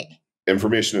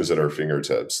information is at our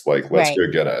fingertips. Like, let's go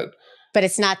get it. But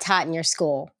it's not taught in your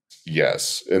school.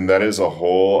 Yes. And that is a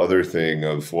whole other thing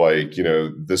of like,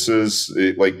 this is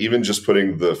like even just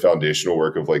putting the foundational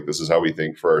work of like, this is how we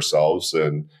think for ourselves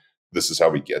and this is how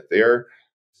we get there.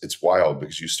 It's wild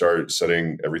because you start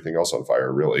setting everything else on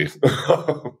fire, really.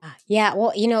 Yeah.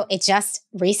 Well, it just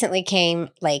recently came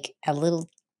like a little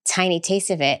tiny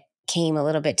taste of it came a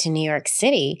little bit to New York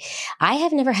City. I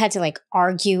have never had to like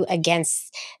argue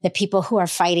against the people who are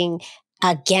fighting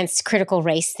against critical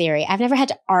race theory. I've never had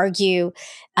to argue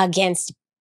against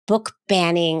book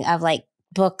banning of like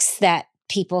books that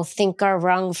people think are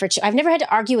wrong for I've never had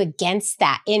to argue against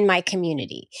that in my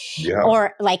community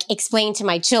or like explain to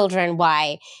my children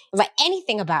why, like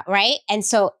anything about, right? And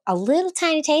so a little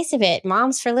tiny taste of it,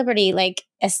 Moms for Liberty, like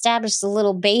established a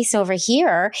little base over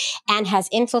here and has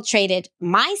infiltrated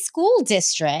my school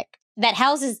district that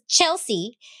houses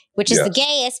Chelsea, which is the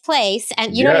gayest place.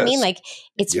 And you know what I mean? Like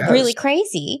it's really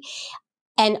crazy.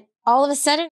 And all of a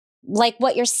sudden, like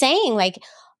what you're saying, like,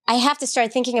 I have to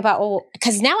start thinking about,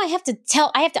 because now I have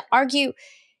to argue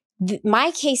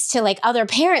my case to like other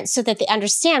parents so that they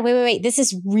understand, wait, this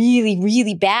is really,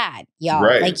 really bad, y'all.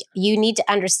 Right. Like you need to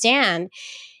understand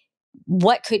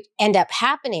what could end up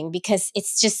happening, because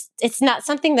it's not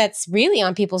something that's really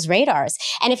on people's radars.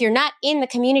 And if you're not in the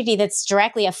community that's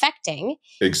directly affecting,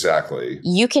 Exactly.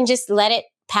 you can just let it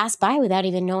pass by without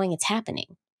even knowing it's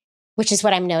happening, which is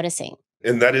what I'm noticing.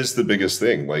 And that is the biggest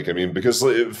thing. Like, I mean, because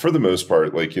for the most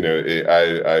part, like,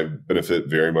 I benefit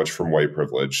very much from white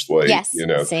privilege. Like, Yes,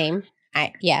 same.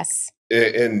 Yes.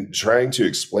 And trying to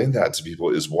explain that to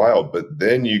people is wild. But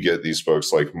then you get these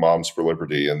folks like Moms for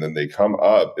Liberty, and then they come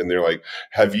up and they're like,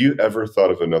 have you ever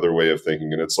thought of another way of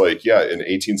thinking? And it's like, yeah, in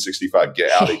 1865,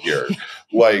 get out of here.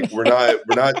 Like, we're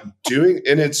not doing,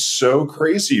 and it's so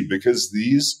crazy because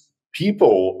these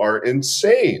people are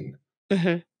insane.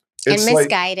 Mm-hmm. And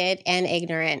misguided and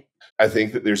ignorant. I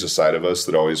think that there's a side of us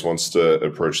that always wants to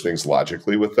approach things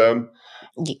logically with them.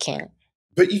 You can't.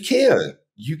 But you can.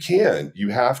 You can. You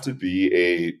have to be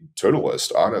a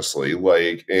totalist, honestly.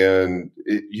 Like, and,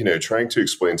 trying to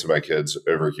explain to my kids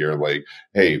over here, like,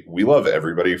 hey, we love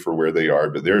everybody for where they are,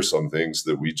 but there are some things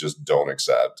that we just don't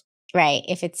accept. Right.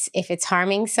 If it's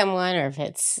harming someone or if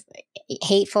it's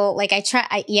hateful, like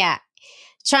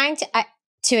trying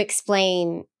to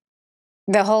explain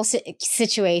the whole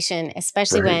situation,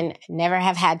 especially when never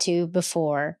have had to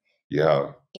before.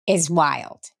 Yeah. Is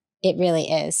wild. It really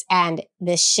is. And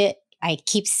this shit, I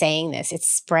keep saying this, it's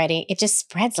spreading. It just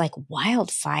spreads like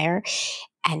wildfire.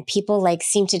 And people like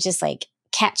seem to just like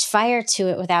catch fire to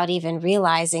it without even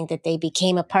realizing that they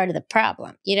became a part of the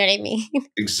problem. You know what I mean?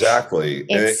 Exactly.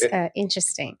 It's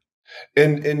interesting.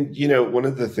 And one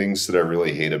of the things that I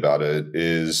really hate about it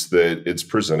is that it's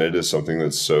presented as something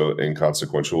that's so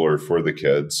inconsequential or for the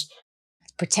kids.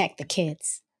 Protect the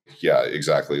kids. Yeah,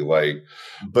 exactly. Like,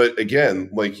 but again,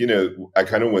 like, I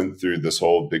kind of went through this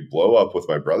whole big blow up with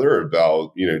my brother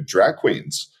about, drag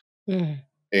queens. Mm.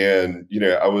 And,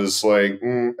 I was like,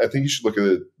 I think you should look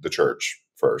at the church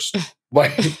first.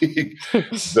 Like,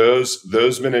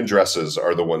 those men in dresses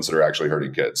are the ones that are actually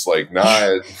hurting kids. Like,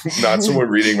 not someone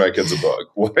reading my kids a book.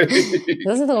 Like,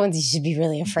 those are the ones you should be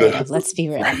really afraid of. Let's be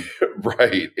real.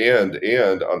 Right.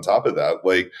 And on top of that,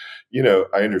 like,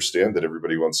 I understand that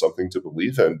everybody wants something to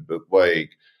believe in, but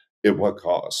like, at what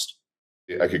cost?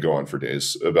 I could go on for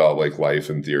days about like life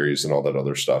and theories and all that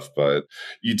other stuff, but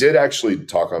you did actually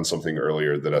talk on something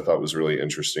earlier that I thought was really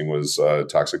interesting was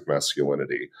toxic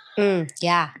masculinity.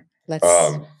 Yeah. Let's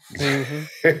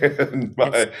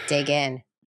dig in.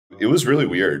 It was really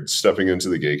weird stepping into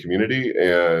the gay community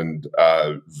and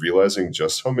realizing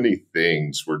just how many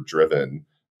things were driven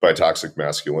by toxic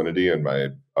masculinity and my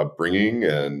upbringing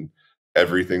and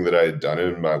everything that I had done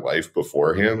in my life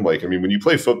beforehand. Like, I mean, when you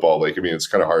play football, like, I mean, it's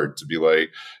kind of hard to be like,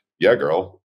 yeah,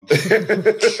 girl.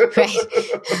 Right.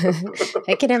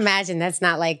 I can imagine that's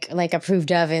not like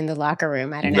approved of in the locker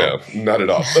room. I don't know. No, not at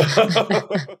all.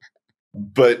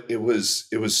 But it was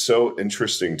so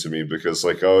interesting to me because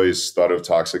like I always thought of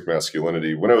toxic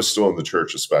masculinity when I was still in the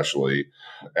church, especially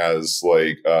as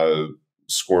like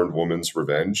scorned woman's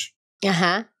revenge.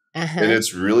 And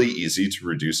it's really easy to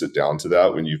reduce it down to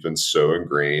that when you've been so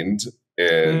ingrained.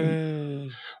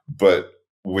 And but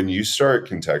when you start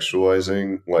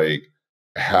contextualizing like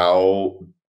how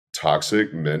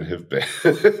toxic men have been,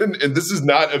 and this is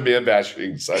not a man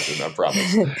bashing session, I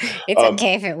promise. It's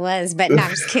okay if it was, but no, I'm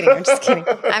just kidding.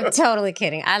 I'm totally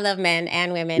kidding. I love men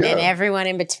and women and everyone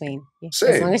in between. Same.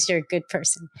 As long as you're a good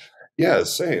person. Yeah,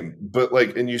 same. But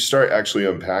like, and you start actually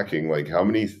unpacking like how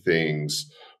many things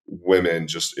women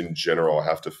just in general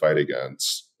have to fight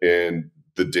against in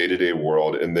the day-to-day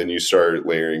world. And then you start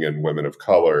layering in women of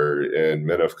color and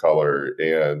men of color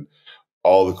and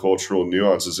all the cultural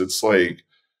nuances. It's like,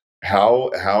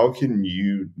 how can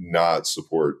you not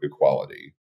support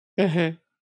equality? And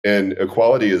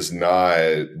equality is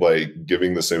not like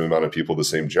giving the same amount of people the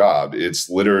same job. It's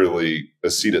literally a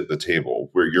seat at the table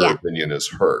where your opinion is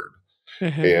heard.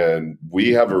 And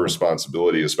we have a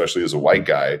responsibility, especially as a white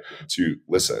guy, to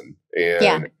listen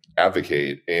and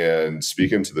advocate and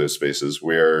speak into those spaces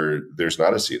where there's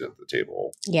not a seat at the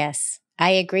table. Yes,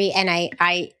 I agree. And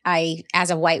I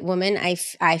as a white woman,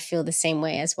 I feel the same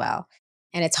way as well.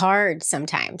 And it's hard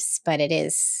sometimes, but it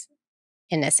is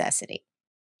a necessity.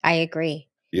 I agree.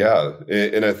 Yeah.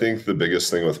 And I think the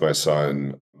biggest thing with my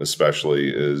son, especially,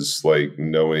 is like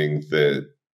knowing that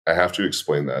I have to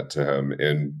explain that to him.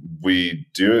 And we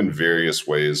do in various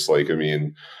ways. Like, I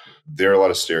mean, there are a lot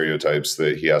of stereotypes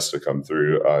that he has to come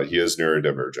through. He is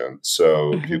neurodivergent.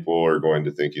 So people are going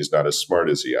to think he's not as smart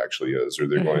as he actually is, or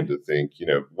they're going to think,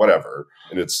 whatever.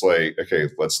 And it's like, okay,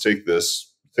 let's take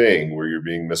this thing where you're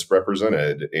being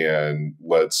misrepresented and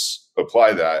let's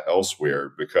apply that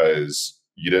elsewhere because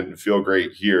you didn't feel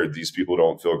great here. These people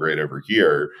don't feel great over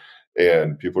here.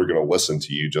 And people are going to listen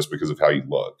to you just because of how you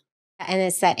look. And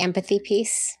it's that empathy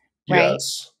piece, right?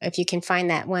 Yes. If you can find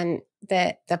that one,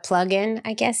 the plug-in,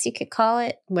 I guess you could call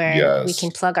it, where we Yes.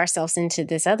 can plug ourselves into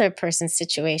this other person's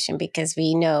situation because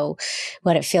we know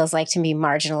what it feels like to be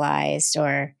marginalized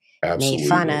or made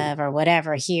fun Absolutely. of or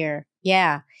whatever here.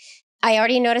 Yeah. I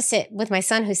already notice it with my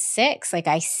son who's 6. Like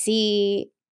I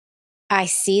see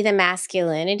the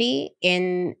masculinity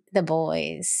in the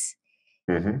boys.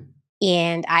 Mm-hmm.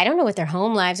 And I don't know what their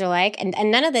home lives are like. And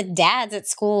none of the dads at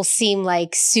school seem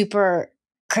like super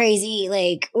crazy,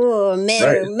 like, oh, men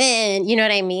Right. are men. You know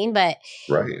what I mean? But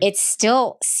Right. it's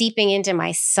still seeping into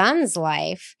my son's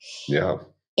life Yeah.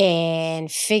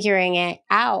 and figuring it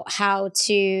out how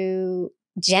to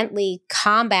gently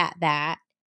combat that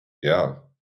Yeah.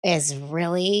 is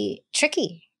really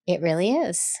tricky. It really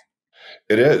is.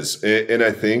 It is. And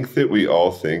I think that we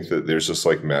all think that there's this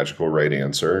like magical right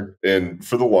answer. And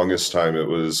for the longest time, it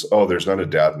was, oh, there's not a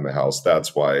dad in the house.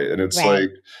 That's why. And it's Right. like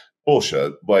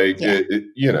bullshit. Like, Yeah.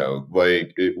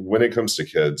 when it comes to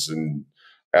kids and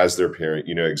as their parent,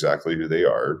 you know exactly who they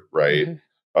are, right?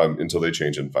 Mm-hmm. Until they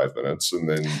change in 5 minutes and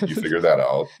then you figure that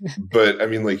out. But I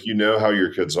mean, like, you know how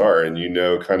your kids are and you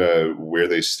know kind of where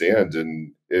they stand.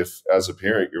 And if as a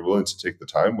parent, you're willing to take the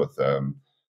time with them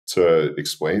to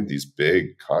explain these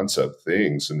big concept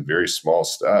things in very small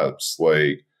steps,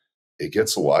 like it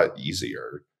gets a lot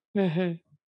easier. Mm-hmm.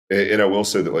 And I will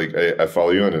say that, like, I follow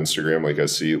you on Instagram. Like, I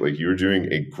see, like, you're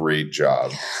doing a great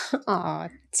job. Oh,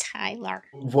 Tyler.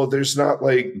 Well, there's not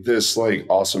like this, like,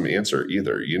 awesome answer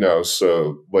either, you know?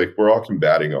 So, like, we're all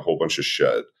combating a whole bunch of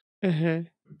shit. Mm-hmm.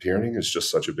 Parenting is just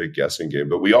such a big guessing game,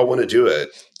 but we all want to do it.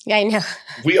 I know.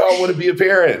 We all want to be a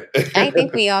parent. I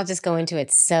think we all just go into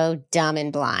it so dumb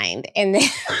and blind and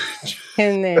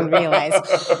then realize,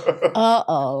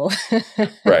 uh-oh.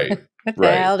 Right. What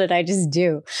the hell did I just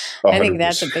do? 100%. I think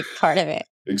that's a big part of it.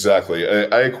 Exactly.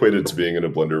 I equate it to being in a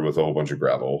blender with a whole bunch of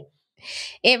gravel.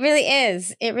 It really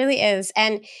is. It really is.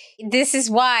 And this is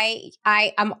why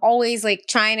I'm always like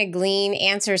trying to glean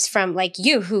answers from like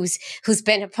you who's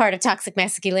been a part of toxic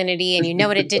masculinity and you know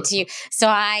what it did to you. So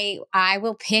I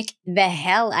will pick the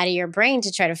hell out of your brain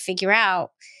to try to figure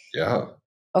out, Yeah.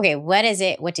 okay, what is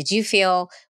it? What did you feel?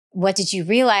 What did you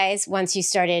realize once you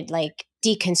started like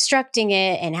deconstructing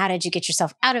it, and how did you get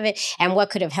yourself out of it, and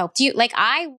what could have helped you? Like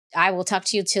I will talk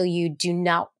to you till you do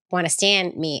not want to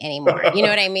stand me anymore. You know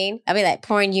what I mean? I'll be like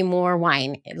pouring you more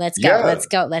wine. Let's go.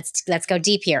 Yeah. Let's go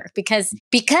deep here because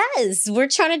we're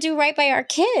trying to do right by our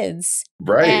kids.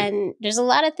 Right. And there's a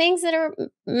lot of things that are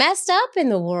messed up in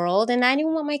the world, and I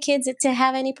don't want my kids to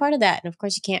have any part of that. And of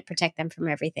course, you can't protect them from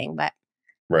everything, but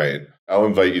right. I'll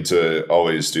invite you to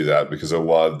always do that because I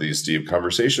love these deep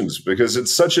conversations because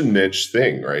it's such a niche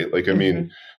thing, right? Like, I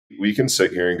mean, we can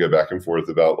sit here and go back and forth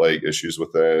about like issues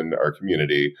within our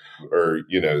community or,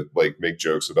 you know, like make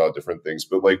jokes about different things.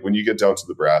 But like when you get down to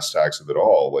the brass tacks of it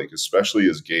all, like, especially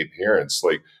as gay parents,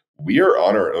 like we are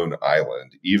on our own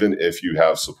island, even if you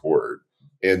have support.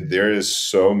 And there is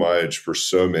so much for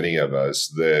so many of us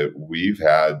that we've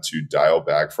had to dial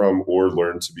back from or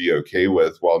learn to be okay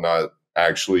with while not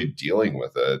actually dealing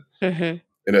with it. Mm-hmm.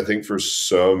 And I think for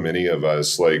so many of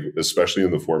us, like, especially in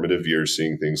the formative years,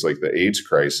 seeing things like the AIDS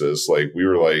crisis, like we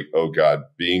were like, oh God,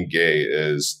 being gay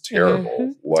is terrible.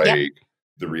 Mm-hmm. Like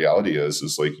the reality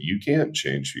is like, you can't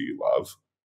change who you love.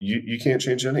 You can't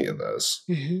change any of this.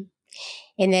 Mm-hmm.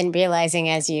 And then realizing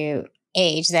as you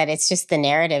age that it's just the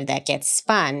narrative that gets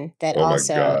spun that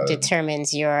also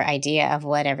determines your idea of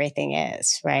what everything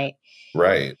is, right?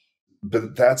 Right.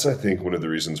 But that's, I think, one of the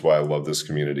reasons why I love this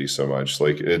community so much.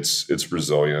 Like it's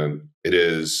resilient. It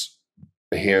is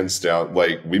hands down.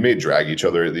 Like we may drag each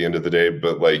other at the end of the day,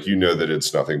 but like, you know that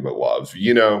it's nothing but love,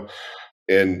 you know?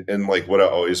 And like what I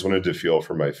always wanted to feel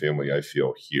for my family, I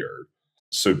feel here.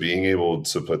 So being able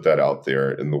to put that out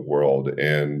there in the world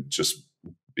and just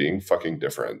being fucking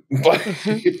different, like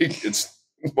it's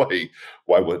like,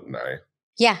 why wouldn't I?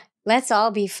 Yeah. Let's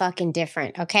all be fucking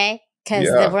different. Okay. Because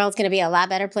the world's going to be a lot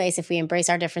better place if we embrace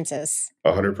our differences.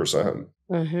 100%.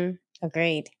 Mm-hmm.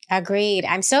 Agreed.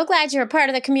 I'm so glad you're a part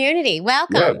of the community.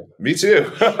 Welcome. Yeah, me too.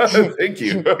 Thank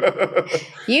you.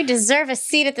 You deserve a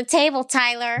seat at the table,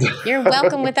 Tyler. You're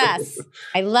welcome with us.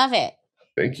 I love it.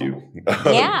 Thank you.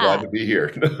 Yeah. Glad to be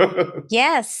here.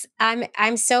 Yes.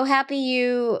 I'm so happy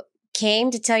you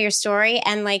came to tell your story.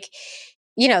 And like,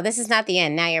 you know, this is not the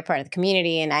end. Now you're part of the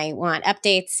community and I want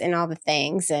updates and all the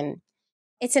things. And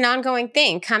it's an ongoing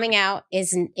thing. Coming out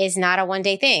is not a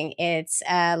one-day thing. It's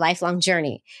a lifelong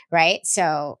journey, right?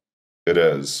 So it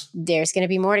is. There's going to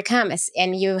be more to come.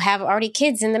 And you have already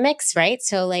kids in the mix, right?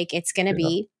 So like it's going to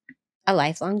be a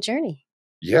lifelong journey.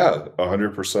 Yeah,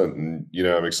 100%. And, you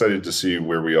know, I'm excited to see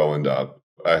where we all end up.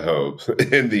 I hope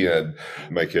in the end,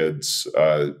 my kids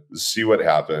see what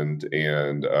happened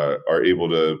and are able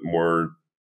to more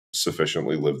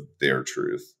sufficiently live their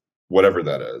truth, whatever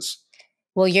that is.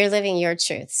 Well, you're living your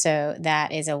truth. So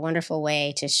that is a wonderful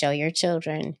way to show your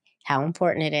children how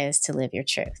important it is to live your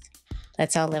truth.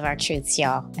 Let's all live our truths,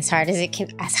 y'all. As hard as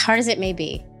it may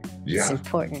be. Yeah. It's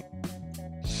important.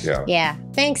 Yeah. Yeah.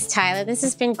 Thanks, Tyler. This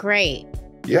has been great.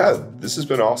 Yeah, this has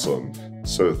been awesome.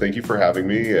 So thank you for having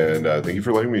me, and thank you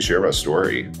for letting me share my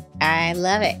story. I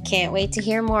love it. Can't wait to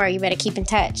hear more. You better keep in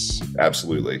touch.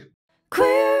 Absolutely.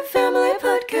 Queer Family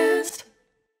Podcast.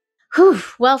 Whew.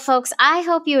 Well, folks, I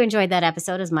hope you enjoyed that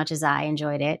episode as much as I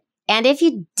enjoyed it. And if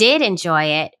you did enjoy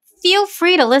it, feel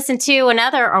free to listen to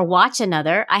another or watch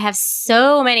another. I have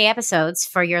so many episodes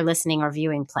for your listening or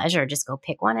viewing pleasure. Just go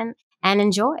pick one and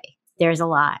enjoy. There's a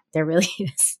lot. There really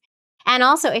is. And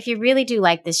also, if you really do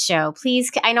like this show,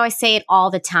 please, I know I say it all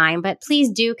the time, but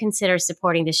please do consider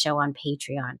supporting the show on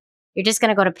Patreon. You're just going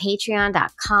to go to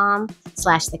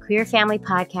patreon.com/The Queer Family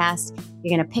Podcast.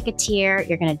 You're going to pick a tier,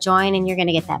 you're going to join, and you're going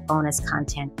to get that bonus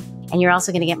content. And you're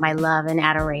also going to get my love and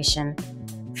adoration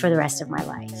for the rest of my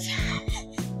life.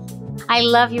 I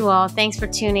love you all. Thanks for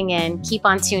tuning in. Keep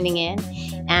on tuning in,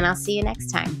 and I'll see you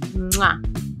next time. Mwah.